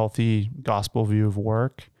about a healthy gospel view of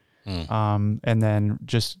work. And then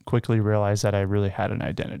just quickly realized that I really had an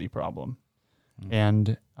identity problem.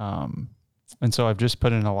 And so I've just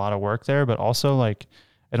put in a lot of work there, but also like,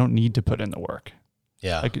 I don't need to put in the work.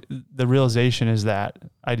 Yeah. Like the realization is that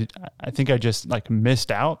I think I just like missed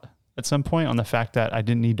out at some point on the fact that I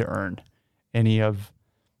didn't need to earn any of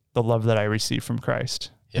the love that I received from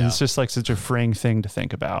Christ. Yeah. And it's just like such a freeing thing to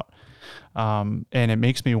think about. And it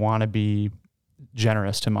makes me want to be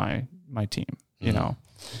generous to my team,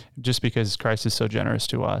 just because Christ is so generous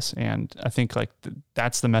to us. And I think like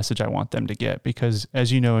that's the message I want them to get, because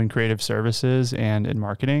as you know, in creative services and in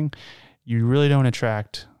marketing, you really don't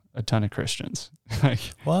attract a ton of Christians.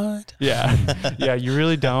 What? Yeah. Yeah, you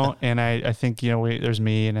really don't. And I think, there's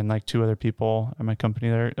me and then like 2 other people in my company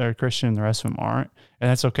that are Christian, and the rest of them aren't. And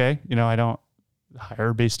that's okay. I don't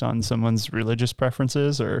hire based on someone's religious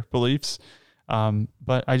preferences or beliefs.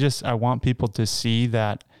 But I want people to see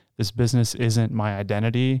that this business isn't my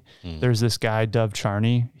identity. There's this guy, Dov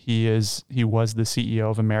Charney. He was the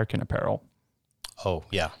CEO of American Apparel. Oh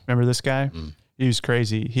yeah. Remember this guy? He was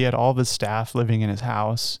crazy. He had all of his staff living in his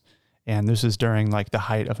house, and this is during like the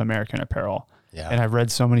height of American Apparel. Yeah. And I've read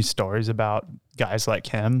so many stories about guys like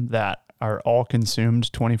him that are all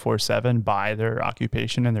consumed 24/7 by their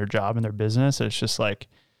occupation and their job and their business. It's just like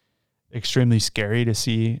extremely scary to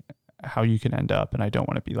see how you can end up. And I don't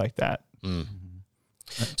want to be like that.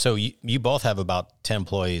 So you both have about 10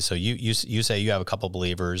 employees. So you say you have a couple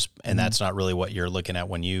believers, and that's not really what you're looking at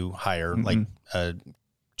when you hire. Like,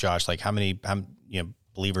 Josh, like how many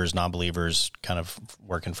believers, non-believers kind of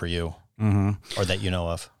working for you, or that you know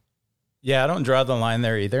of? Yeah, I don't draw the line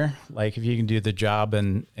there either. Like if you can do the job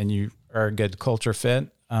and you are a good culture fit,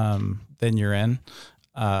 then you're in.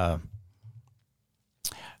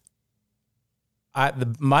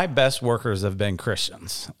 My best workers have been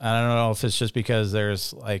Christians. I don't know if it's just because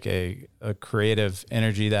there's like a creative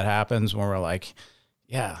energy that happens when we're like,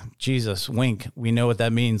 yeah, Jesus, wink. We know what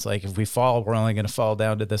that means. Like if we fall, we're only going to fall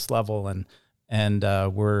down to this level, and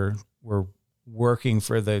we're working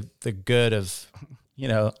for the good of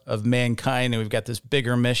mankind, and we've got this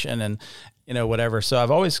bigger mission, and whatever. So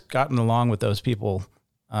I've always gotten along with those people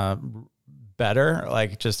better.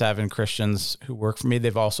 Like just having Christians who work for me.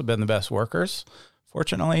 They've also been the best workers.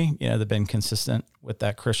 Fortunately, they've been consistent with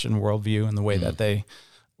that Christian worldview and the way that they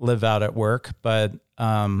live out at work. But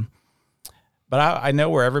I know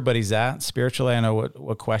where everybody's at spiritually. I know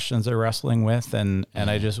what questions they're wrestling with, and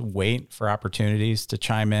I just wait for opportunities to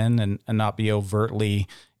chime in and not be overtly,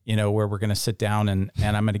 where we're going to sit down and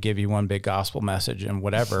I'm going to give you one big gospel message and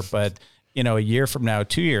whatever. But, a year from now,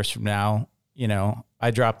 2 years from now,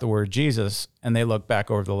 I drop the word Jesus and they look back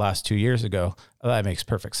over the last 2 years ago. Oh, that makes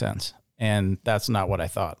perfect sense. And that's not what I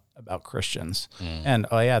thought about Christians. And,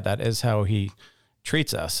 oh yeah, that is how he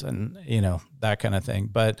treats us and, that kind of thing.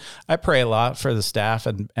 But I pray a lot for the staff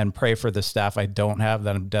and pray for the staff I don't have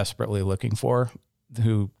that I'm desperately looking for,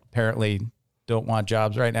 who apparently don't want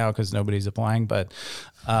jobs right now because nobody's applying. But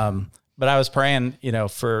I was praying,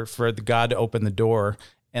 for the God to open the door,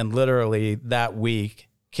 and literally that week,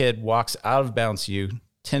 kid walks out of Bounce U,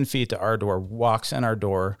 10 feet to our door, walks in our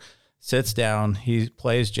door, sits down. He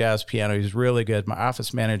plays jazz piano. He's really good. My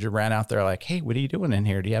office manager ran out there like, hey, what are you doing in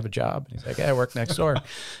here? Do you have a job? And he's like, I work next door.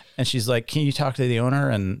 And she's like, can you talk to the owner?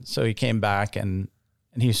 And so he came back, and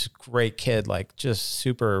he's a great kid, like just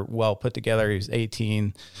super well put together. He was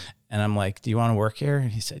 18. And I'm like, do you want to work here?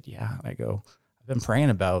 And he said, yeah. And I go, I've been praying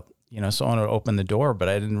about, someone would open the door, but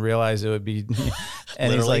I didn't realize it would be.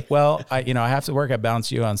 And he's like, well, I have to work at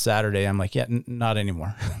Bounce U on Saturday. I'm like, yeah, not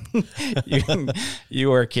anymore. you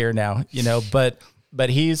work here now, but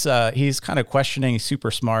he's kind of questioning. He's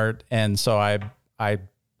super smart. And so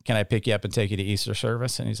can I pick you up and take you to Easter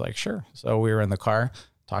service? And he's like, sure. So we were in the car,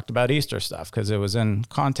 talked about Easter stuff because it was in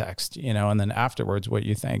context, and then afterwards, what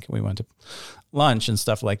you think? We went to lunch and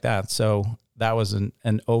stuff like that. So that was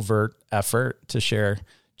an overt effort to share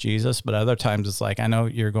Jesus, but other times it's like, I know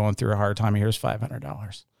you're going through a hard time. Here's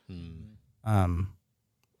 $500.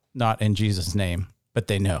 not in Jesus' name, but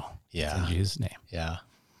they know Yeah. it's in Jesus' name. Yeah.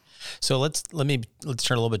 So let's turn a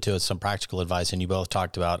little bit to some practical advice. And you both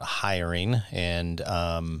talked about hiring and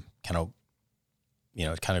kind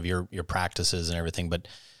of your practices and everything. But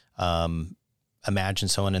imagine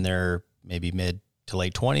someone in their maybe mid to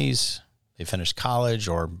late 20s, they finished college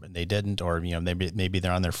or they didn't, or maybe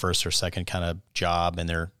they're on their first or second kind of job and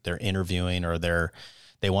they're interviewing, or they're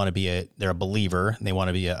a believer and they want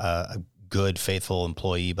to be a good, faithful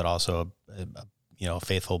employee, but also a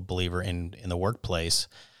faithful believer in the workplace.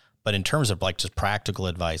 But in terms of like just practical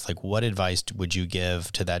advice, like what advice would you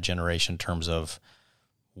give to that generation in terms of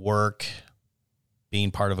work,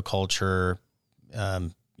 being part of a culture,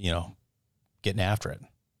 getting after it?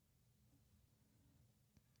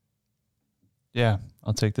 Yeah,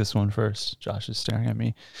 I'll take this one first. Josh is staring at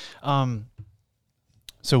me.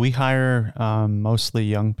 So we hire mostly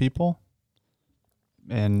young people,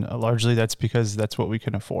 and largely that's because that's what we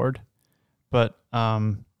can afford. But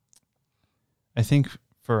I think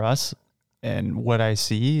for us, and what I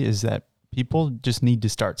see is that people just need to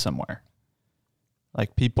start somewhere.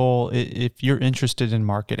 Like people, if you're interested in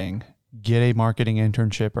marketing, get a marketing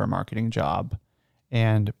internship or a marketing job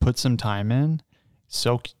and put some time in,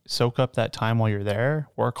 soak up that time while you're there,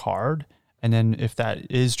 work hard. And then if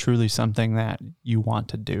that is truly something that you want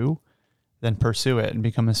to do, then pursue it and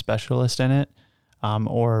become a specialist in it,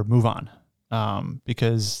 or move on.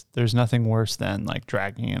 Because there's nothing worse than like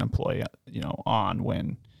dragging an employee, on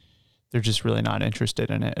when they're just really not interested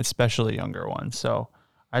in it, especially younger ones. So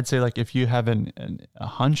I'd say like if you have a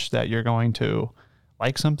hunch that you're going to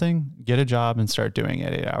like something, get a job and start doing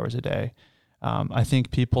it 8 hours a day. I think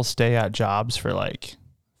people stay at jobs for like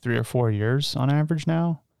 3 or 4 years on average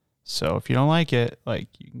now. So if you don't like it, like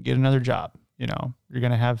you can get another job. You're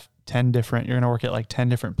going to have you're going to work at like 10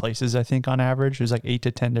 different places. I think on average, there's like 8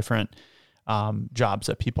 to 10 different jobs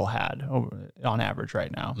that people had on average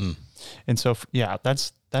right now. And so,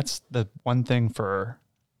 that's the one thing for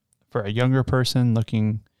a younger person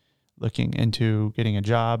looking into getting a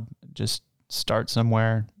job. Just start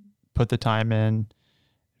somewhere, put the time in,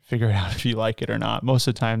 figure it out if you like it or not. Most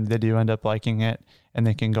of the time they do end up liking it, and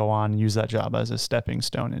they can go on and use that job as a stepping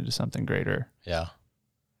stone into something greater. Yeah.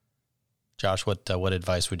 Josh, what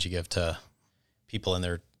advice would you give to people in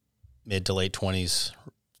their mid to late 20s?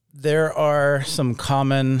 There are some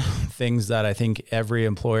common things that I think every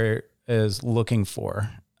employer is looking for.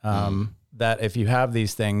 That if you have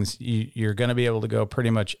these things, you're going to be able to go pretty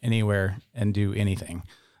much anywhere and do anything.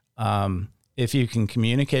 If you can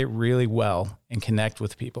communicate really well and connect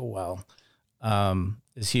with people well,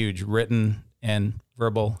 is huge. Written and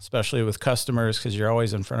verbal, especially with customers, because you're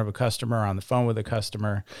always in front of a customer, on the phone with a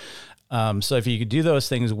customer. So if you could do those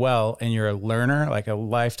things well and you're a learner, like a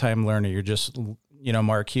lifetime learner, you're just,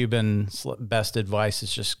 Mark Cuban's best advice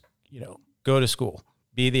is just, go to school,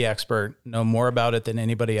 be the expert, know more about it than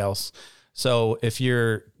anybody else. So if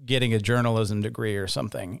you're getting a journalism degree or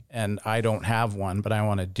something, and I don't have one, but I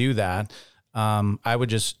want to do that, I would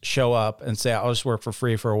just show up and say, I'll just work for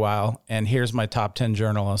free for a while. And here's my top 10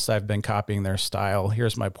 journalists. I've been copying their style.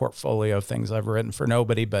 Here's my portfolio of things I've written for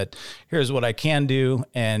nobody, but here's what I can do.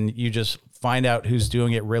 And you just find out who's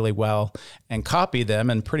doing it really well and copy them.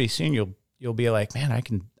 And pretty soon you'll be like, man,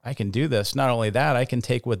 I can do this. Not only that, I can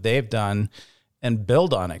take what they've done and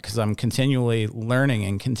build on it, because I'm continually learning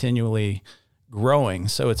and continually growing.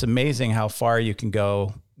 So it's amazing how far you can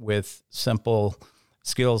go with simple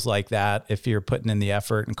skills like that if you're putting in the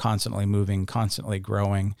effort and constantly moving, constantly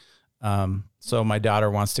growing. So my daughter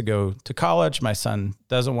wants to go to college. My son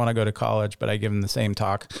doesn't want to go to college, but I give him the same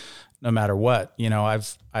talk no matter what.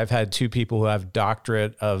 I've had 2 people who have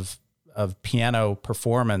doctorate of piano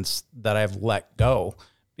performance that I've let go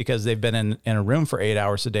because they've been in a room for 8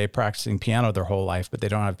 hours a day practicing piano their whole life, but they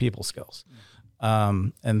don't have people skills,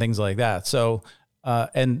 and things like that. So,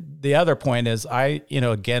 and the other point is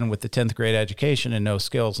again, with the 10th grade education and no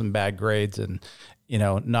skills and bad grades and,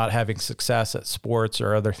 not having success at sports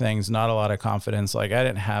or other things, not a lot of confidence. Like I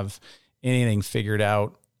didn't have anything figured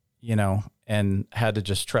out, and had to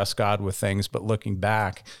just trust God with things. But looking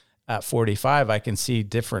back at 45, I can see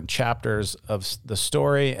different chapters of the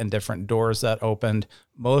story and different doors that opened.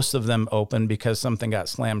 Most of them opened because something got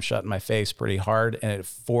slammed shut in my face pretty hard, and it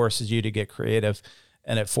forces you to get creative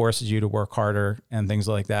and it forces you to work harder and things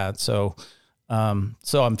like that. So,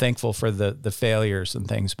 so I'm thankful for the failures and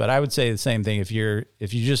things, but I would say the same thing. If you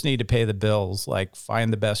just need to pay the bills, like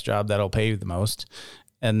find the best job that'll pay you the most,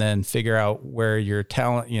 and then figure out where your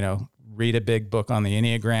talent, read a big book on the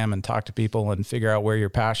Enneagram and talk to people and figure out where your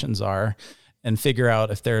passions are, and figure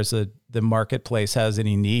out if the marketplace has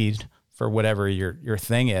any need for whatever your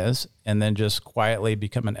thing is, and then just quietly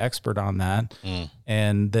become an expert on that,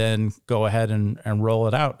 and then go ahead and roll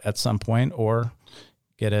it out at some point, or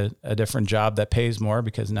get a different job that pays more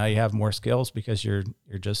because now you have more skills because you're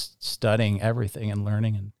just studying everything and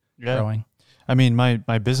learning and growing. I mean,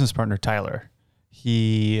 my business partner, Tyler,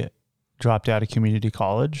 he dropped out of community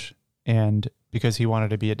college and because he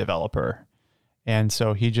wanted to be a developer. And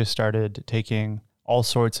so he just started taking all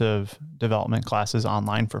sorts of development classes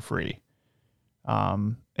online for free.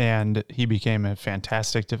 And he became a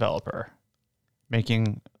fantastic developer,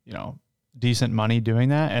 making, decent money doing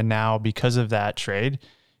that. And now because of that trade,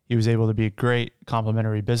 he was able to be a great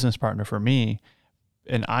complementary business partner for me.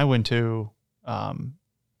 And I went to, I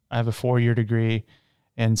have a 4-year degree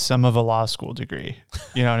and some of a law school degree.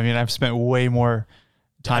 You know what I mean? I've spent way more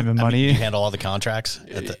time and money. You handle all the contracts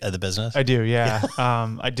at the business? I do, yeah.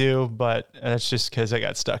 I do, but that's just because I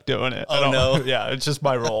got stuck doing it. Oh, no. Yeah, it's just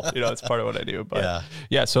my role. It's part of what I do. But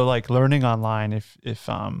yeah, so like learning online,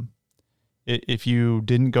 if you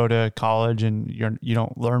didn't go to college and you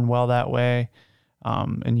don't learn well that way,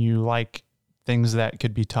 and you like things that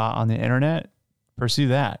could be taught on the internet, pursue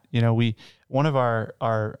that. One of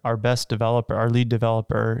our best developer, our lead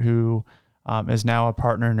developer, who is now a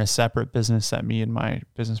partner in a separate business that me and my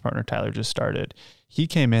business partner Tyler just started. He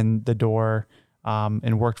came in the door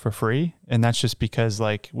and worked for free, and that's just because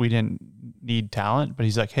like we didn't need talent. But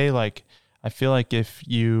he's like, hey, like I feel like if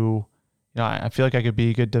I feel like I could be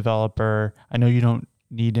a good developer. I know you don't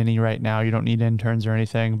need any right now. You don't need interns or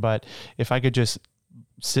anything, but if I could just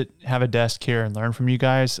have a desk here and learn from you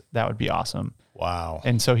guys, that would be awesome. Wow.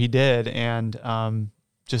 And so he did, and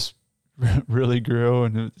just really grew,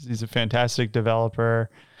 and he's a fantastic developer.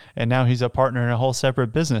 And now he's a partner in a whole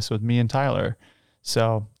separate business with me and Tyler.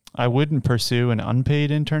 So I wouldn't pursue an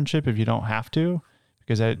unpaid internship if you don't have to,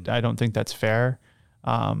 because I don't think that's fair.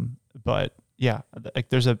 But yeah, like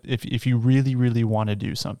if you really, really want to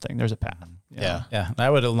do something, there's a path. Yeah. I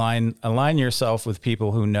would align yourself with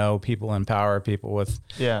people who know, people in power, people with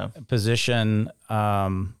position,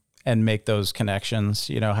 and make those connections,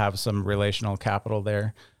 have some relational capital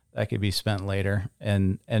there that could be spent later,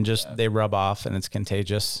 and just they rub off, and it's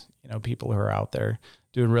contagious. People who are out there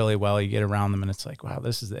doing really well, you get around them and it's like, wow,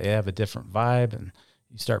 they have a different vibe, and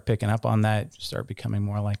you start picking up on that, you start becoming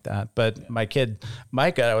more like that. But my kid,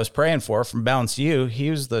 Micah, I was praying for from Bounce U,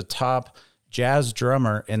 he was the top jazz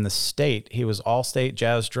drummer in the state. He was all-state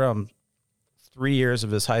jazz drum 3 years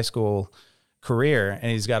of his high school career,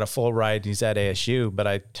 and he's got a full ride. He's at ASU, but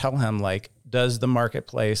I tell him, like, does the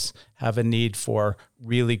marketplace have a need for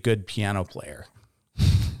really good piano player?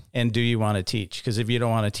 And do you want to teach? Because if you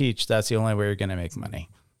don't want to teach, that's the only way you're going to make money.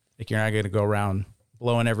 Like, you're not going to go around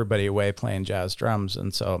blowing everybody away playing jazz drums.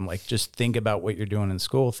 And so I'm like, just think about what you're doing in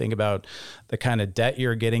school. Think about the kind of debt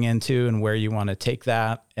you're getting into and where you want to take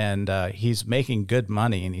that. And he's making good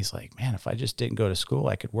money. And he's like, man, if I just didn't go to school,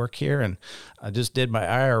 I could work here. And I just did my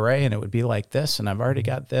IRA and it would be like this. And I've already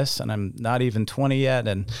got this and I'm not even 20 yet.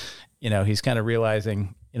 And, he's kind of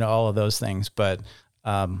realizing, all of those things. But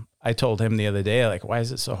I told him the other day, like, why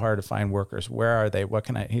is it so hard to find workers? Where are they? What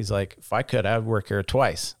can I? He's like, if I could, I would work here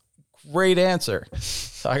twice. Great answer.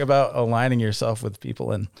 Talk about aligning yourself with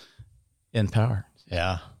people in power.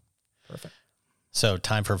 Yeah. Perfect. So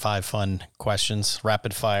time for 5 fun questions,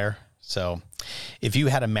 rapid fire. So if you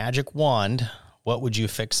had a magic wand, what would you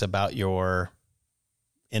fix about your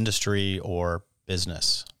industry or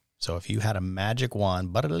business? So if you had a magic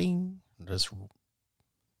wand, just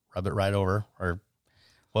rub it right over, or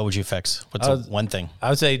what would you fix? What's one thing? I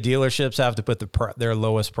would say dealerships have to put their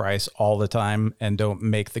lowest price all the time, and don't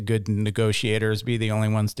make the good negotiators be the only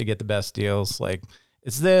ones to get the best deals. Like,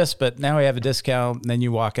 it's this, but now we have a discount, and then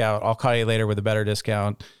you walk out. I'll call you later with a better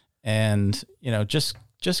discount, and just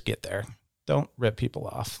get there. Don't rip people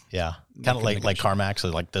off. Yeah, kind of like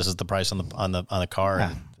CarMax. Like, this is the price on the car,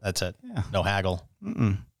 and that's it. Yeah. No haggle.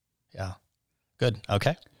 Mm-mm. Yeah, good.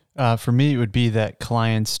 Okay. For me, it would be that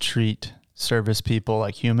clients treat service people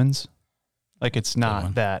like humans. Like, it's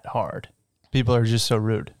not that hard. People are just so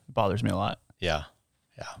rude. It bothers me a lot. Yeah.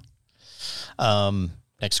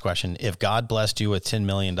 Next question. If God blessed you with $10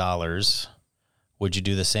 million, would you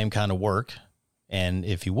do the same kind of work? And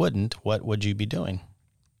if you wouldn't, what would you be doing?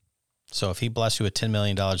 So if he blessed you with $10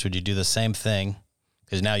 million, would you do the same thing?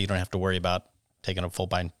 Because now you don't have to worry about taking a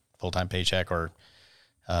full-time paycheck or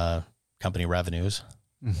company revenues.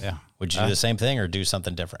 Yeah. Would you do the same thing or do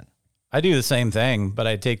something different? I do the same thing, but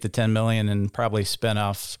I'd take the 10 million and probably spin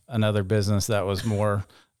off another business that was more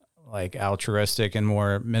like altruistic and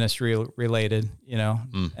more ministry related,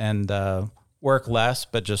 and work less,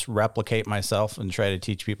 but just replicate myself and try to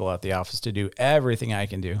teach people at the office to do everything I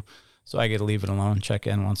can do. so I get to leave it alone, check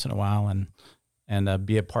in once in a while, and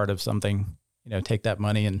be a part of something. Take that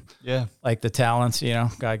money and like the talents.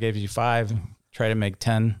 God gave you 5, try to make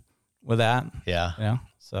 10 with that. Yeah.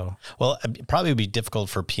 So, well, it probably would be difficult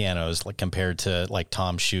for pianos, like compared to like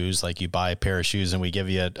Tom's shoes. Like you buy a pair of shoes and we give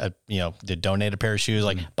you to donate a pair of shoes,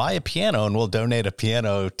 like buy a piano and we'll donate a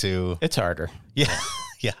piano to. It's harder. Yeah.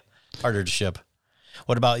 Yeah. Harder to ship.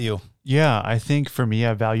 What about you? Yeah. I think for me,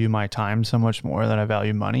 I value my time so much more than I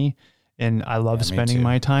value money. And I love spending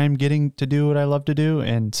my time getting to do what I love to do.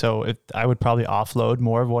 And so I would probably offload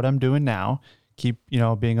more of what I'm doing now, keep,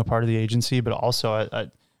 being a part of the agency, but also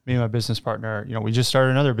me and my business partner, we just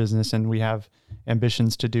started another business and we have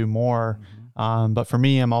ambitions to do more. But for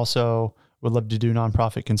me, I'm also would love to do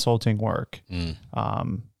nonprofit consulting work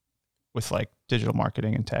with like digital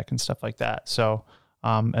marketing and tech and stuff like that. So,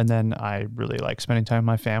 and then I really like spending time with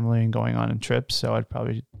my family and going on trips. So I'd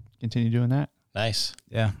probably continue doing that. Nice.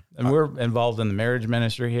 Yeah. And we're involved in the marriage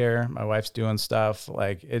ministry here. My wife's doing stuff.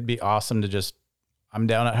 Like it'd be awesome to I'm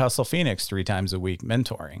down at Hustle Phoenix 3 times a week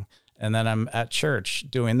mentoring. And then I'm at church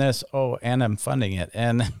doing this. Oh, and I'm funding it.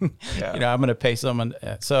 And, I'm going to pay someone.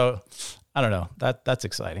 So I don't know. That's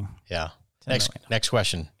exciting. Yeah. Next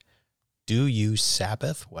question. Do you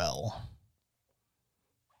Sabbath well?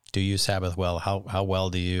 How well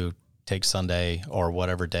do you take Sunday or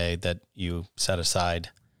whatever day that you set aside?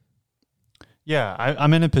 Yeah.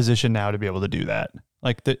 I'm in a position now to be able to do that.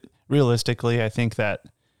 Like realistically, I think that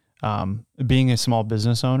being a small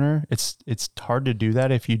business owner, it's hard to do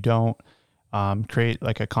that if you don't create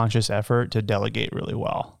like a conscious effort to delegate really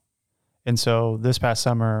well. And so this past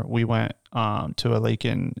summer, we went to a lake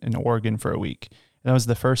in Oregon for a week. And that was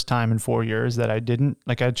the first time in 4 years that I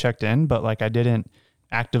checked in, but like I didn't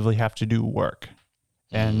actively have to do work.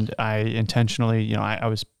 And I intentionally, I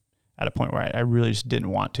was at a point where I really just didn't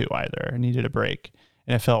want to either. I needed a break.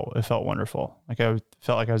 And it felt wonderful. Like I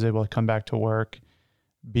felt like I was able to come back to work,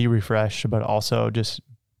 be refreshed, but also just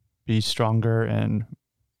be stronger and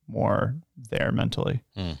more there mentally.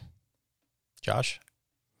 Josh?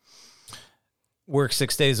 Work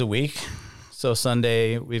 6 days a week. So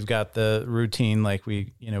Sunday we've got the routine, like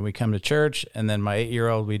we come to church, and then my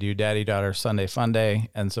 8-year-old, we do daddy daughter Sunday fun day.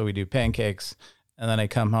 And so we do pancakes, and then I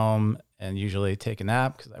come home and usually take a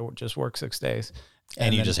nap because I just work 6 days.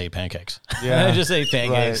 And you just ate pancakes. Yeah. I just ate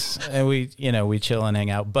pancakes. Right. And we chill and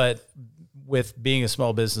hang out. But with being a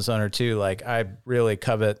small business owner too, like I really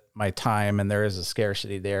covet my time, and there is a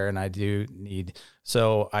scarcity there, and I do need,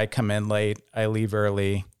 so I come in late, I leave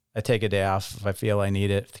early, I take a day off if I feel I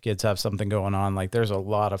need it. If the kids have something going on, like there's a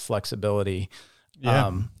lot of flexibility.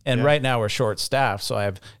 Yeah. Right now we're short staffed. So I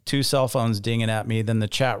have 2 cell phones dinging at me, then the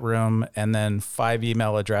chat room, and then 5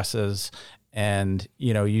 email addresses. And,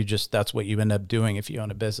 that's what you end up doing. If you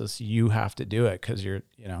own a business, you have to do it because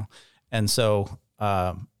and so,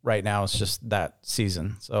 right now it's just that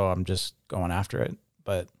season. So I'm just going after it,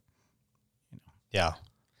 but yeah.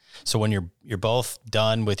 So when you're both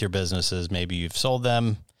done with your businesses, maybe you've sold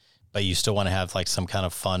them, but you still want to have like some kind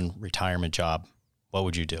of fun retirement job, what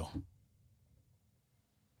would you do?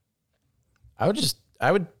 I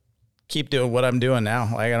would keep doing what I'm doing now.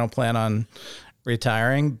 Like I don't plan on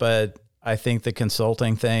retiring, but I think the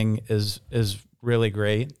consulting thing is really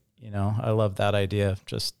great. I love that idea of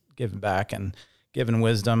just giving back and giving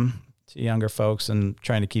wisdom to younger folks and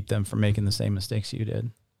trying to keep them from making the same mistakes you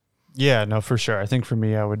did. Yeah, no, for sure. I think for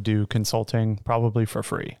me, I would do consulting probably for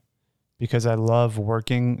free because I love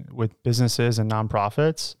working with businesses and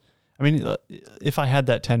nonprofits. I mean, if I had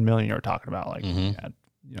that 10 million you were talking about, like, and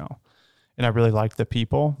I really like the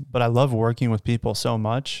people, but I love working with people so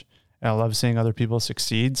much and I love seeing other people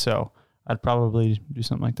succeed. So I'd probably do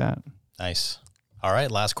something like that. Nice. All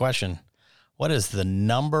right. Last question. What is the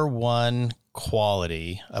number one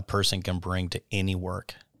quality a person can bring to any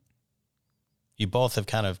work? You both have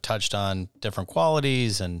kind of touched on different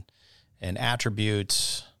qualities and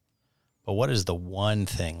attributes, but what is the one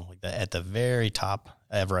thing like at the very top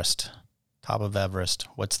of Everest?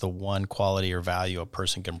 What's the one quality or value a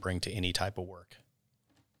person can bring to any type of work?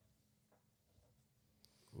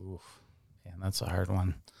 Oof, man, that's a hard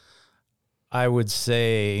one. I would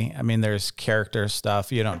say, there's character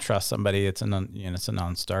stuff. You don't trust somebody, it's a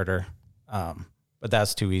non-starter. But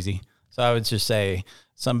that's too easy. So I would just say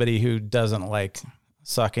somebody who doesn't like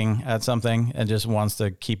sucking at something and just wants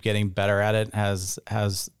to keep getting better at it, has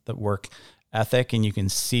the work ethic, and you can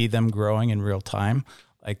see them growing in real time.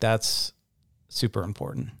 Like that's super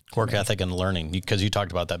important. Work ethic and learning, because you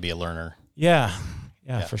talked about that, be a learner. Yeah,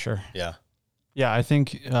 for sure. Yeah. Yeah, I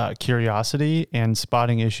think curiosity and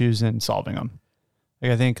spotting issues and solving them.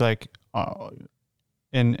 Like I think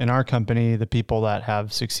in our company, the people that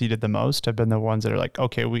have succeeded the most have been the ones that are like,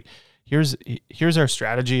 okay, here's our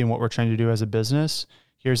strategy and what we're trying to do as a business.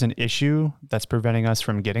 Here's an issue that's preventing us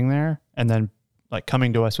from getting there, and then like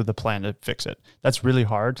coming to us with a plan to fix it. That's really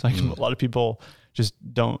hard. Like a lot of people just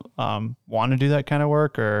don't want to do that kind of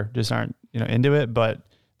work, or just aren't, into it. But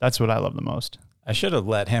that's what I love the most. I should have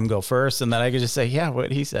let him go first, and then I could just say, yeah,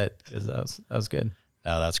 what he said, because that was good.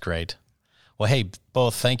 Oh, that's great. Well, hey,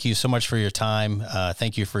 both, thank you so much for your time.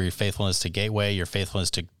 Thank you for your faithfulness to Gateway, your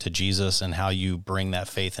faithfulness to Jesus, and how you bring that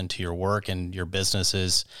faith into your work and your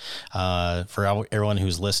businesses. For everyone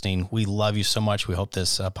who's listening, we love you so much. We hope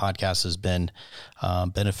this podcast has been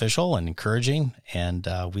beneficial and encouraging, and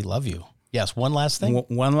we love you. Yes, one last thing.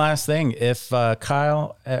 One last thing. If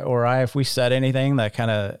Kyle or if we said anything that kind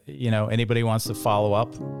of, anybody wants to follow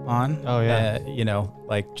up on,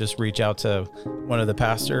 like just reach out to one of the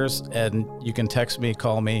pastors, and you can text me,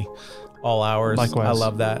 call me, all hours. Likewise. I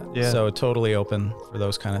love that. Yeah. So totally open for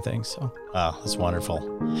those kind of things. So, that's wonderful.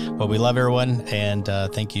 Well, we love everyone, and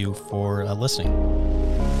thank you for listening.